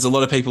 there's a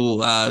lot of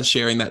people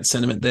sharing that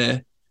sentiment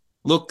there.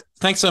 Look,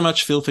 thanks so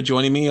much, Phil, for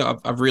joining me.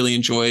 I've really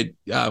enjoyed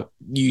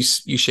you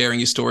sharing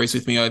your stories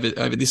with me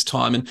over this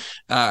time. And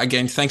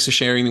again, thanks for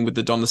sharing them with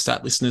the Don the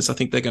Stat listeners. I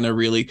think they're going to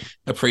really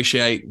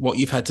appreciate what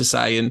you've had to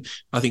say. And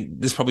I think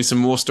there's probably some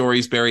more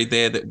stories buried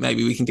there that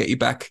maybe we can get you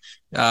back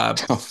a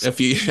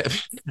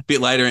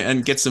bit later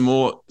and get some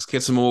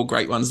more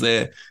great ones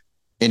there.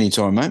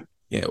 Anytime, mate.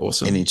 Yeah,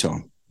 awesome.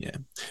 Anytime. Yeah.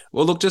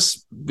 Well, look,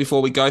 just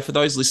before we go, for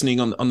those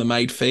listening on the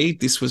Made feed,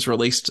 this was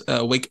released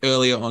a week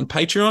earlier on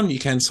Patreon. You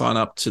can sign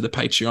up to the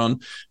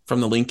Patreon from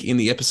the link in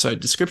the episode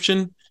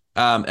description.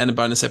 And a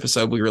bonus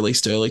episode we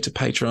released early to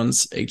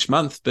patrons each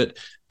month. But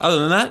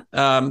other than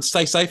that,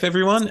 stay safe,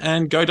 everyone,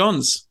 and go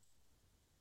Dons.